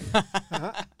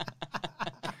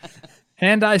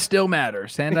 Hand-eye still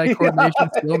matters. Hand-eye coordination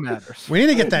still matters. We need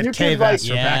to get that K-vest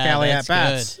for back alley at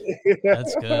bats.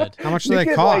 That's good. How much do they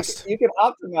cost? You can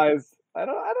optimize. I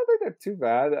don't think they're too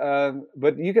bad.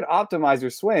 But you can optimize your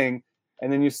swing,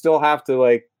 and then you still have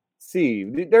to see.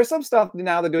 There's some stuff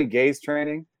now they're doing gaze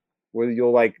training, where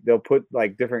they'll put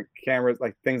like different cameras,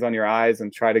 like things on your eyes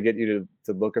and try to get you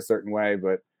to look a certain way.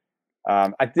 But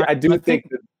I do think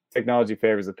that technology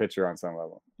favors the pitcher on some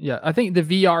level. Yeah, I think the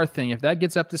VR thing, if that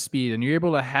gets up to speed and you're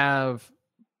able to have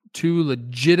 2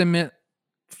 legitimate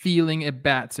feeling at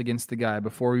bats against the guy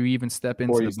before you even step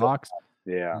into the box,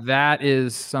 that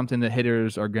is something that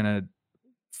hitters are going to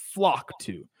flock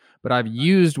to. But I've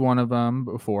used one of them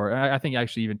before. I think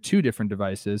actually even 2 different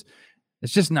devices.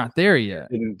 It's just not there yet.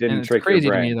 Didn't and it's trick crazy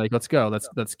your to brain. me. Like, let's go.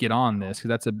 Let's get on this,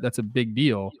 because that's a big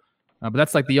deal. But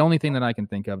that's like the only thing that I can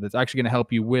think of that's actually going to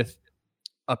help you with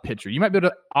a pitcher. You might be able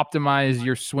to optimize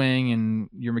your swing and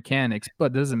your mechanics, but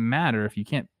it doesn't matter if you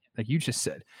can't, like you just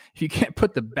said, if you can't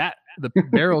put the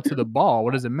barrel to the ball,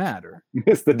 what does it matter?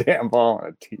 Miss the damn ball on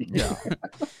a tee. Yeah.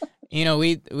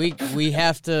 We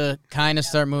have to kind of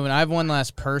start moving. I have one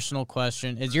last personal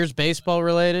question. Is yours baseball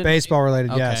related? Baseball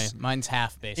related, okay. yes. Mine's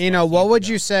half baseball. What would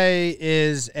you say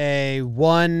is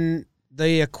the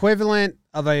equivalent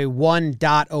of a 1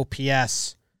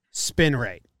 OPS spin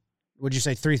rate? Would you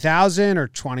say 3,000 or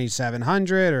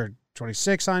 2,700 or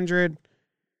 2,600?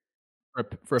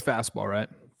 For a fastball, right?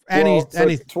 Any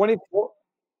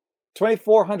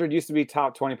 2,400 used to be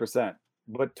top 20%,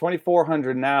 but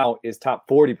 2,400 now is top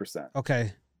 40%.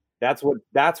 Okay. That's what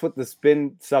the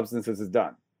spin substances has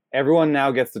done. Everyone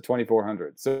now gets to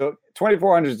 2,400. So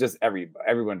 2,400 is just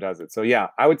everyone does it. So yeah,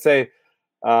 I would say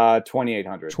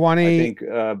 2,800. I think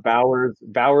Bauer's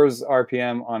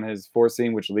RPM on his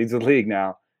 4-seam, which leads the league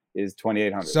now, is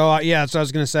 2,800. So so I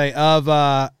was going to say, of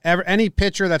any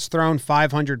pitcher that's thrown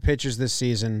 500 pitches this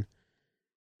season,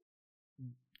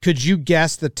 could you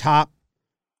guess the top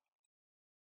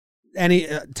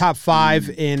 5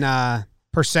 in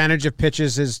percentage of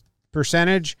pitches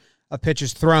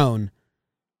thrown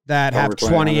that have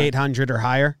 2,800 or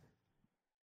higher?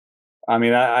 I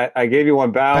mean, I gave you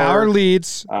one. Bauer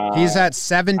leads. He's at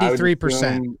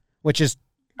 73%, which is.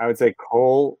 I would say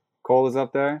Cole is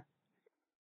up there.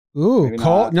 Ooh, Maybe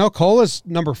Cole. not. No, Cole is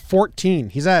number 14.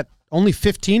 He's at only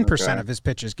 15% of his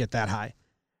pitches get that high.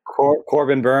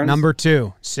 Corbin Burns. Number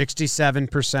 2,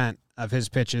 67% of his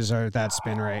pitches are that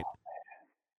spin rate.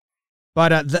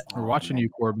 But we're watching you,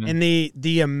 Corbin. And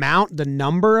the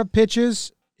number of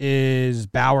pitches is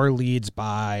Bauer leads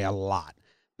by a lot.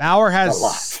 Bauer has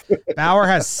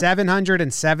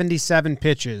 777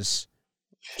 pitches,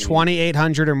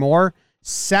 2,800 or more.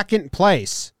 Second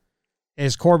place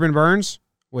is Corbin Burns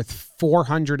with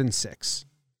 406.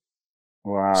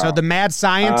 Wow. So the mad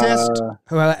scientist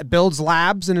who builds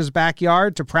labs in his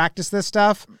backyard to practice this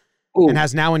stuff and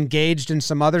has now engaged in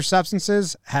some other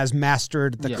substances has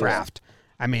mastered the craft.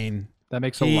 I mean, that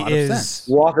makes a lot of sense.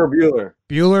 Walker Buehler.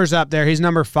 Buehler's up there. He's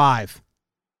number 5.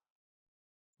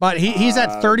 But he's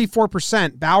at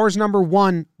 34%. Bauer's number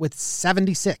 1 with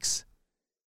 76.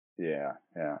 Yeah.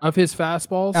 Of his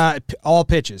fastballs? All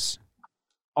pitches.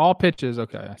 All pitches.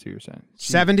 Okay, I see what you're saying.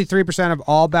 73% of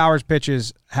all Bauer's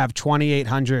pitches have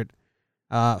 2,800.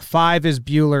 5 is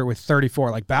Buehler with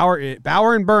 34. Like Bauer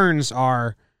and Burns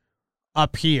are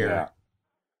up here.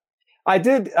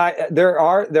 Yeah. There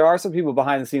are some people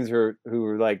behind the scenes who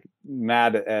are like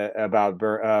mad about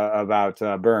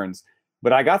Burns,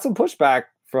 but I got some pushback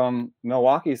from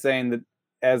Milwaukee saying that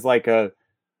as like a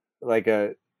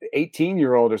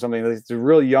 18-year-old or something, that's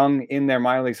real young in their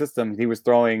minor league system, he was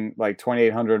throwing like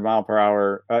 2,800 mile per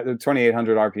hour,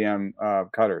 2,800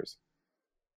 RPM cutters.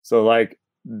 So like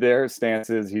their stance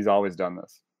is he's always done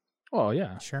this. Oh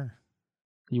yeah, sure.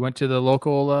 He went to the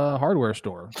local hardware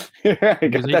store. Yeah, he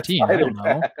was 18. I don't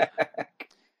know.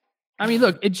 I mean,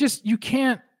 look, it just, you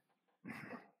can't.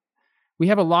 We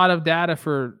have a lot of data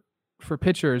for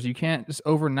pitchers. You can't just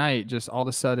overnight just all of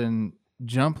a sudden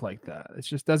jump like that. It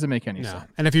just doesn't make any sense.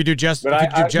 And if you do just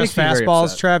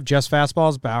fastballs, Trev, just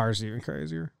fastballs, Bauer's even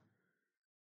crazier.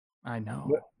 I know.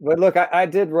 But look, I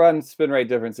did run spin rate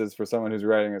differences for someone who's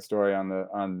writing a story on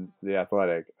the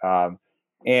Athletic.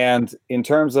 And in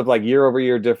terms of like year over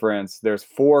year difference, there's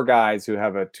 4 guys who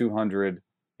have a 200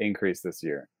 increase this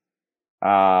year.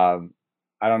 I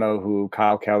don't know who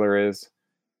Kyle Keller is,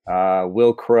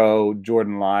 Will Crow,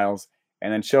 Jordan Lyles,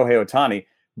 and then Shohei Ohtani.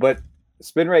 But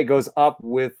spin rate goes up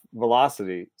with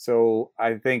velocity. So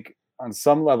I think on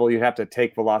some level you have to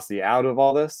take velocity out of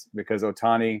all this because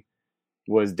Ohtani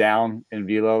was down in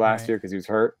velo last year because he was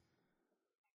hurt.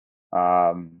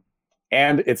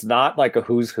 And it's not like a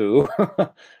who's who.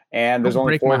 And there's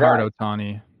only 4 break my guys. heart,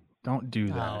 Ohtani. Don't do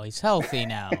that. Oh, he's healthy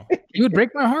now. He would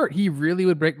break my heart. He really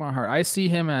would break my heart. I see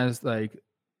him as like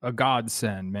a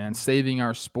godsend, man, saving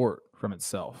our sport from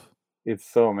itself. It's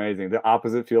so amazing. The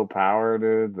opposite field power,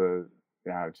 dude.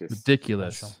 Just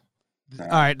ridiculous. All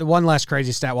right, the one last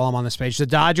crazy stat while I'm on this page. The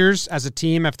Dodgers, as a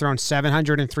team, have thrown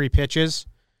 703 pitches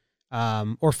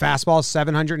or fastballs,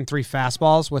 703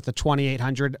 fastballs with a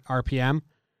 2,800 RPM.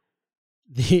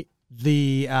 The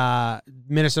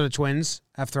Minnesota Twins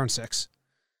have thrown 6.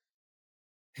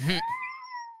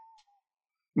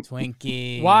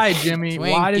 Twinkies. Why, Jimmy?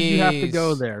 Why did you have to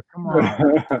go Twinkies. there? Come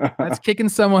on. That's kicking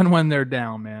someone when they're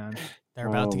down, man. They're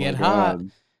about to get God.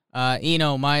 hot.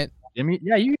 Jimmy,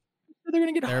 yeah, they're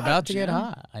going to get hot. They're about to get Jim.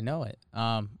 hot. I know it.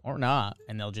 Or not,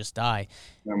 and they'll just die.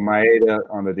 Maeda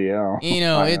on the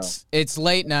DL. It's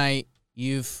late night.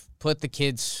 You've put the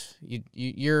kids.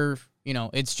 You're.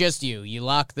 It's just you. You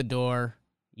lock the door.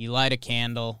 You light a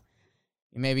candle.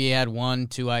 Maybe you had 1-2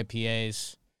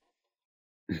 IPAs.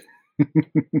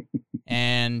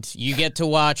 And you get to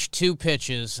watch 2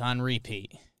 pitches on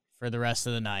repeat for the rest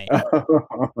of the night.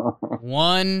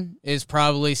 One is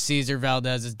probably Cesar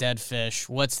Valdez's dead fish.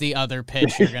 What's the other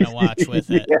pitch you're going to watch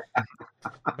with it?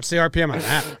 What's the RPM on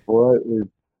that? What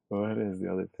is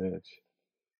the other pitch?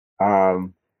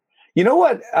 You know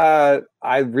what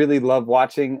I really love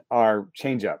watching are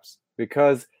changeups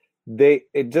because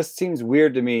it just seems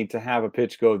weird to me to have a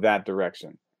pitch go that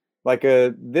direction. Like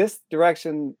this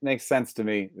direction makes sense to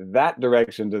me. That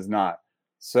direction does not.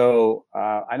 So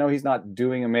I know he's not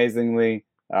doing amazingly,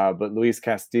 but Luis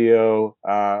Castillo,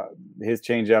 his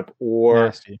changeup, or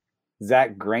Nasty.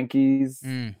 Zach Greinke's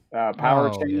power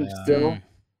change still.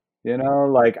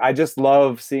 Mm. I just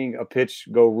love seeing a pitch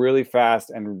go really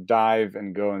fast and dive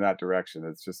and go in that direction.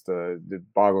 It's just it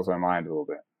boggles my mind a little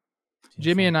bit.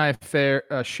 Jimmy and I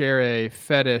share a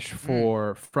fetish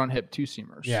for front hip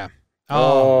 2-seamers. Yeah.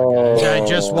 Oh, I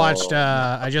just watched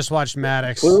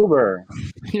Maddox. Kluber.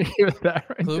 You hear that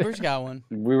right Kluber's got one.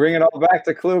 We bring it all back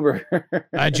to Kluber.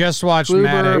 I just watched Kluber,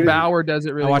 Maddox. Bauer does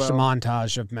it really well. I watched a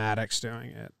montage of Maddox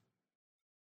doing it.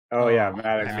 Oh yeah,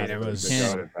 Maddox. I mean, it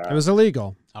was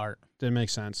illegal. Art. Didn't make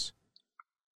sense.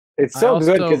 It's so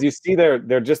good because you see their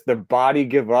body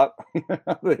give up.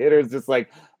 The hitter's just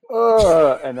like,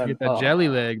 and then get that jelly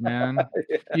leg, man.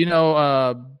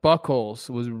 Buckles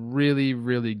was really,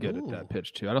 really good at that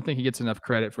pitch too. I don't think he gets enough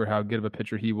credit for how good of a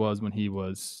pitcher he was when he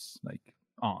was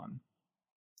on.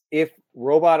 If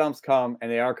robot umps come,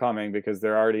 and they are coming because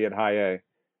they're already at high A,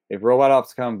 if robot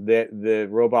umps come, the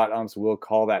robot umps will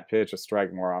call that pitch a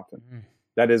strike more often.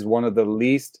 That is one of the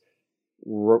least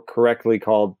correctly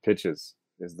called pitches,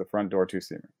 is the front door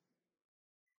 2-seamer.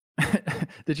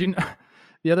 Did you know?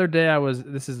 The other day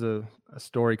this is a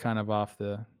story kind of off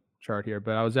the chart here,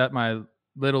 but I was at my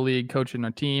little league coaching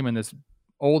a team, and this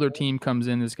older team comes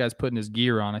in. This guy's putting his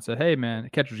gear on. I said, "Hey man,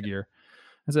 catcher's gear."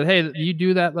 I said, "Hey, you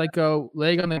do that leg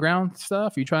on the ground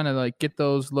stuff? You trying to get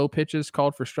those low pitches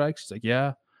called for strikes?" He's like,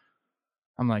 "Yeah."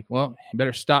 I'm like, "Well, you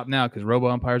better stop now because robo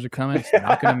umpires are coming. It's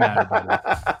not going to matter, brother."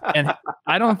 And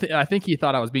I think he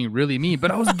thought I was being really mean, but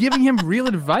I was giving him real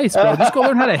advice, bro. Just go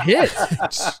learn how to hit.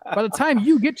 By the time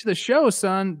you get to the show,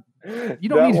 son, you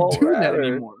don't need to do that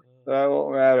anymore. That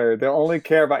won't matter. They'll only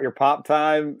care about your pop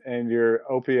time and your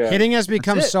OPS. Hitting has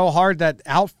become so hard that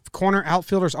corner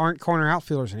outfielders aren't corner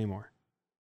outfielders anymore.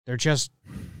 They're just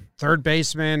third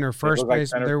baseman or first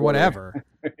baseman. They're whatever.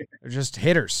 They're just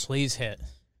hitters. Please hit.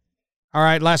 All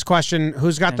right, last question.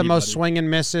 Who's got the most swing and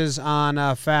misses on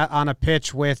a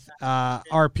pitch with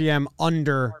RPM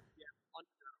under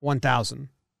 1,000?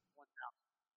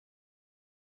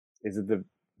 Is it the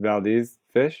Valdez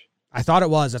fish? I thought it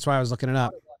was. That's why I was looking it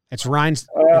up. It's Ryan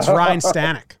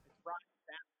Stanek.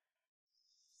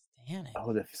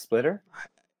 Oh, the splitter?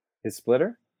 His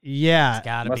splitter? Yeah. It's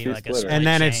got to be like a split and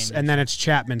then change. it's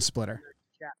Chapman's splitter.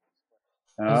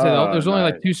 There's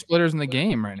only 2 splitters in the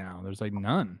game right now. There's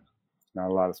none. Not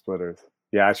a lot of splitters.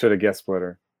 Yeah, I should have guessed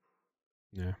splitter.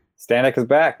 Yeah. Stanek is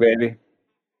back, baby.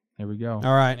 There we go.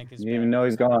 All right. You didn't even know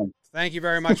he's gone. Thank you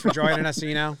very much for joining us,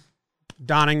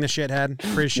 donning the shithead.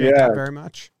 Appreciate that very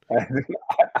much.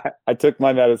 I took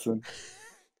my medicine.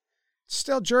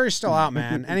 Jury's still out,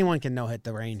 man. Anyone can no-hit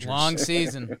the Rangers. Long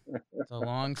season. It's a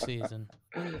long season.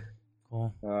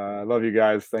 Cool. I love you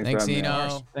guys. Thanks for having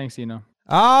me. Thanks, Eno.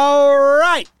 All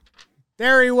right.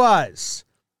 There he was.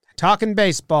 Talking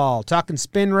baseball, talking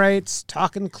spin rates,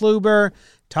 talking Kluber,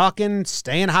 talking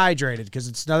staying hydrated, because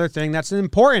it's another thing that's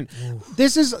important.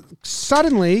 This is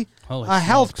suddenly a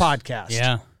health podcast.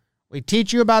 Yeah. We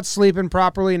teach you about sleeping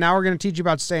properly. Now we're going to teach you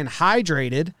about staying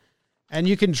hydrated, and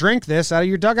you can drink this out of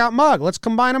your dugout mug. Let's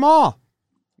combine them all.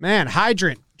 Man,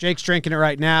 hydrant. Jake's drinking it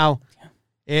right now.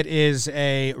 It is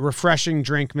a refreshing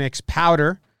drink mix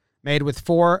powder made with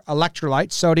 4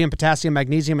 electrolytes, sodium, potassium,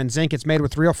 magnesium, and zinc. It's made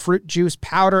with real fruit juice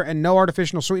powder and no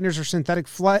artificial sweeteners or synthetic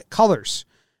colors.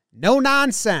 No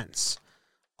nonsense.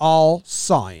 all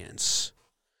science.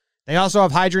 They also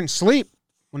have Hydrant Sleep.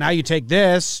 Well, now you take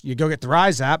this, you go get the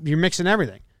Rise app, you're mixing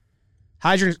everything.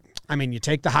 You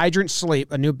take the Hydrant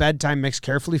Sleep, a new bedtime mix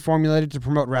carefully formulated to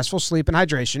promote restful sleep and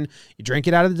hydration. You drink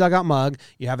it out of the dugout mug.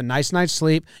 You have a nice night's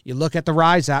sleep. You look at the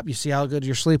Rise app. You see how good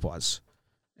your sleep was.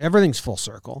 Everything's full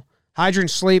circle.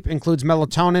 Hydrant Sleep includes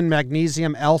melatonin,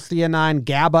 magnesium, L-theanine,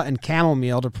 GABA, and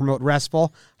chamomile to promote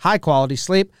restful, high-quality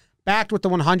sleep, backed with the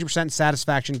 100%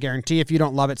 satisfaction guarantee. If you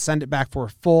don't love it, send it back for a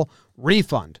full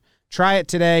refund. Try it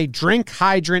today.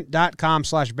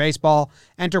 drinkhydrant.com/baseball.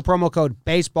 Enter promo code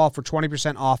baseball for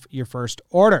 20% off your first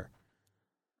order.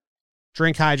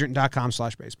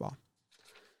 drinkhydrant.com/baseball.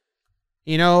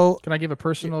 Can I give a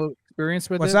personal experience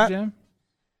with what's it, that? Jim?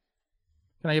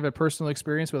 Can I give a personal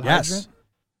experience with Yes. Hydrant?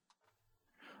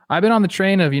 I've been on the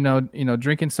train of,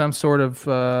 drinking some sort of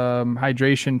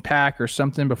hydration pack or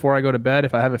something before I go to bed.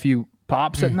 If I have a few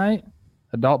pops at night,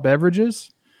 adult beverages.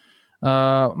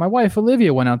 My wife,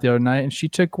 Olivia, went out the other night and she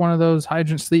took one of those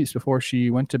Hydrant Sleeps before she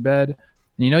went to bed.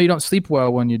 And you don't sleep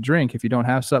well when you drink if you don't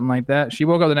have something like that. She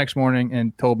woke up the next morning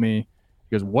and told me, she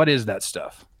goes, "What is that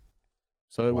stuff?"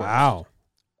 So it Wow. works.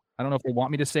 I don't know if they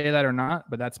want me to say that or not,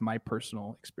 but that's my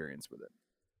personal experience with it.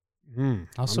 I'm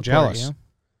support jealous. you.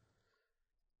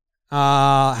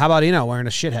 How about wearing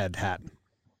a shithead hat?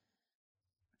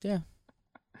 Yeah.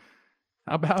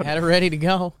 How about Had it? it ready to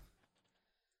go.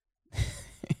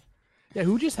 Yeah,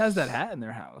 who just has that hat in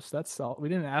their house? That's all. We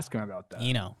didn't ask him about that.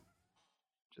 Eno.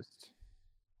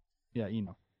 I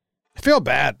feel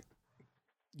bad.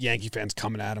 Yankee fans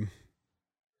coming at him.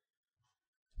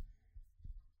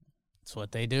 That's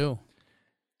what they do.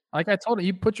 Like I told him,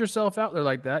 you put yourself out there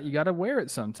like that, you got to wear it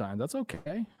sometimes. That's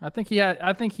okay. I think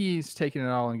he's taking it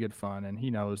all in good fun, and he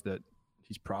knows that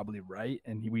he's probably right.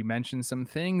 And we mentioned some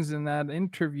things in that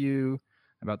interview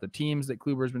about the teams that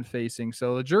Kluber's been facing.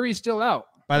 So the jury's still out.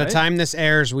 By the right? time this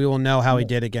airs, we will know how he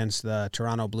did against the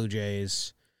Toronto Blue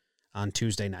Jays on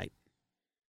Tuesday night.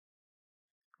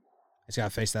 He's got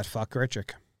to face that fuck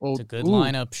Richard. Well, It's a good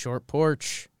lineup, short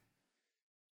porch.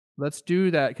 Let's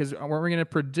do that because we're going to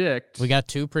predict. We got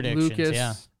two predictions, Lucas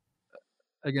yeah.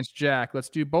 against Jack. Let's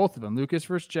do both of them. Lucas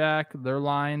versus Jack, their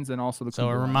lines, and also the So a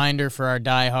Kluber line. reminder for our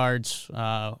diehards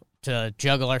to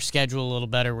juggle our schedule a little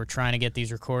better. We're trying to get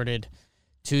these recorded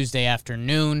Tuesday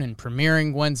afternoon and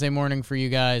premiering Wednesday morning for you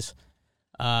guys.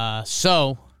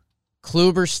 So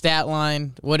Kluber's stat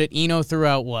line, what did Eno threw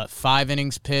out? 5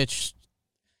 innings pitched,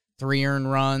 3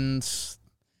 earned runs.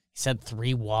 He said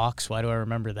 3 walks. Why do I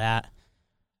remember that?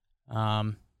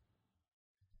 I'll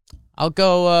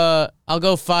go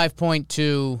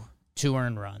 5.2, 2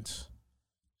 earned runs.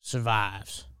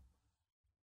 Survives.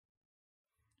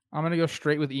 I'm going to go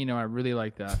straight with Eno. I really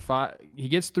like that. He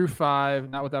gets through 5,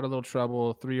 not without a little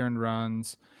trouble, 3 earned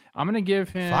runs. I'm going to give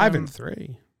him 5 and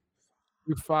 3.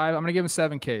 Through 5. I'm going to give him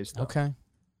 7 Ks, though. Okay.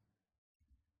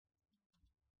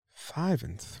 5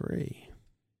 and 3.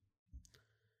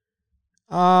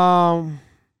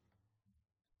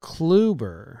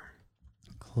 Kluber.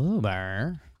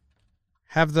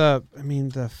 Have the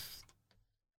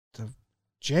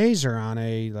Jays are on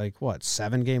a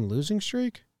 7-game losing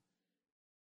streak?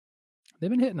 They've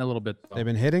been hitting a little bit, though. They've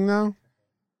been hitting though.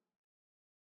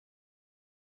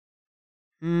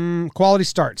 Quality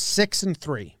start 6 and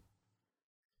 3.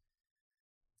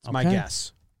 That's my Okay.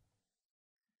 guess.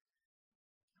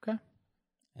 Okay.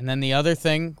 And then the other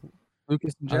thing,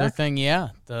 Lucas and Jack.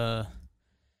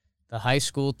 the high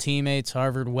school teammates,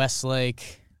 Harvard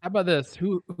Westlake. How about this?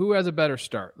 Who has a better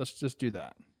start? Let's just do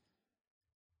that.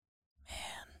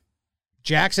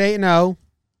 Jack's 8-0.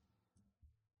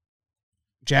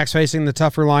 Jack's facing the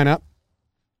tougher lineup.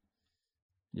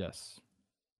 Yes.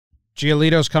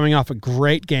 Giolito's coming off a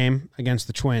great game against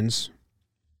the Twins.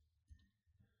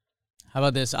 How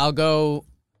about this? I'll go.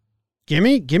 Give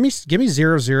me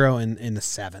 0-0 in the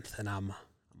 7th, and I'm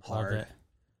hard. Love it.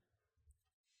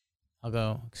 I'll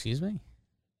go. Excuse me.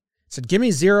 Said give me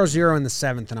 0-0 in the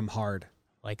 7th, and I'm hard.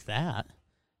 Like that.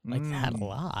 Like that a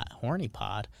lot. Horny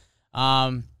pod.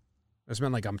 This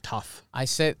meant like I'm tough. I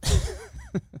said.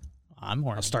 I'm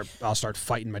horny. I'll start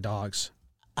fighting my dogs.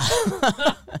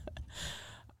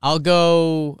 I'll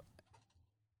go.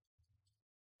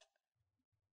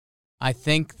 I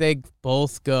think they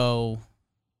both go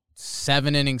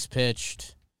 7 innings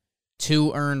pitched,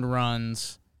 2 earned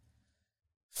runs.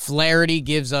 Flaherty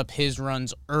gives up his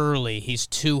runs early. He's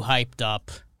too hyped up.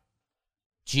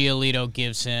 Giolito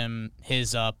gives him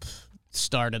his up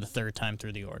start of the 3rd time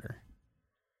through the order.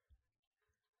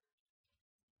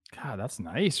 God, that's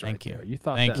nice. Thank right you. there. You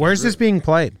thought Thank that. you. Where's this being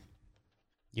played?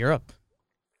 Europe.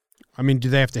 I mean, do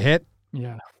they have to hit?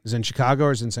 Yeah. Is it in Chicago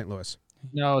or is it in St. Louis?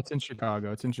 No, it's in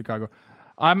Chicago.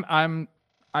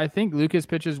 I think Lucas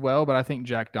pitches well, but I think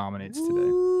Jack dominates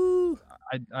today.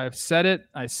 I've said it.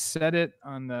 I said it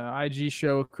on the IG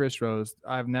show with Chris Rose.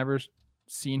 I've never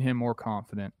seen him more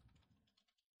confident.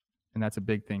 And that's a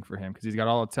big thing for him because he's got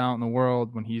all the talent in the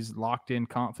world. When he's locked in,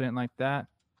 confident like that,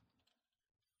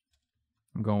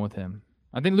 I'm going with him.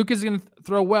 I think Lucas is going to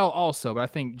throw well also, but I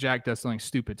think Jack does something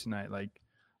stupid tonight, like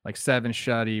 7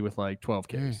 shutty with like 12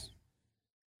 Ks.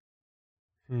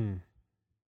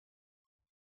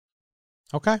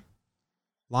 Okay.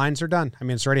 Lines are done. I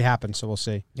mean, it's already happened, so we'll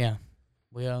see. Yeah.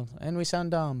 We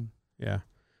sound dumb. Yeah.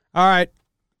 All right.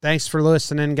 Thanks for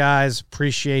listening, guys.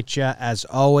 Appreciate you. As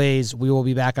always, we will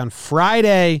be back on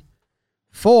Friday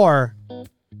for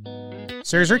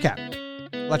series recap.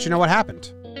 Let you know what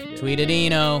happened. Tweet at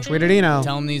Eno.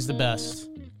 Tell him he's the best.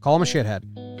 Call him a shithead.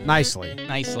 Nicely.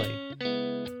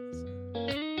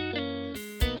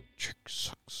 Chick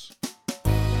sucks.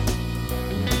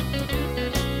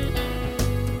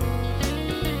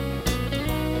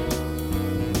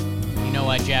 You know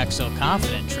why Jack's so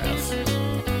confident, Trev?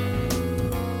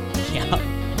 Yeah.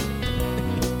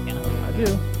 I do.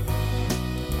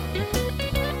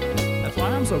 That's why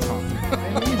I'm so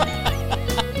confident.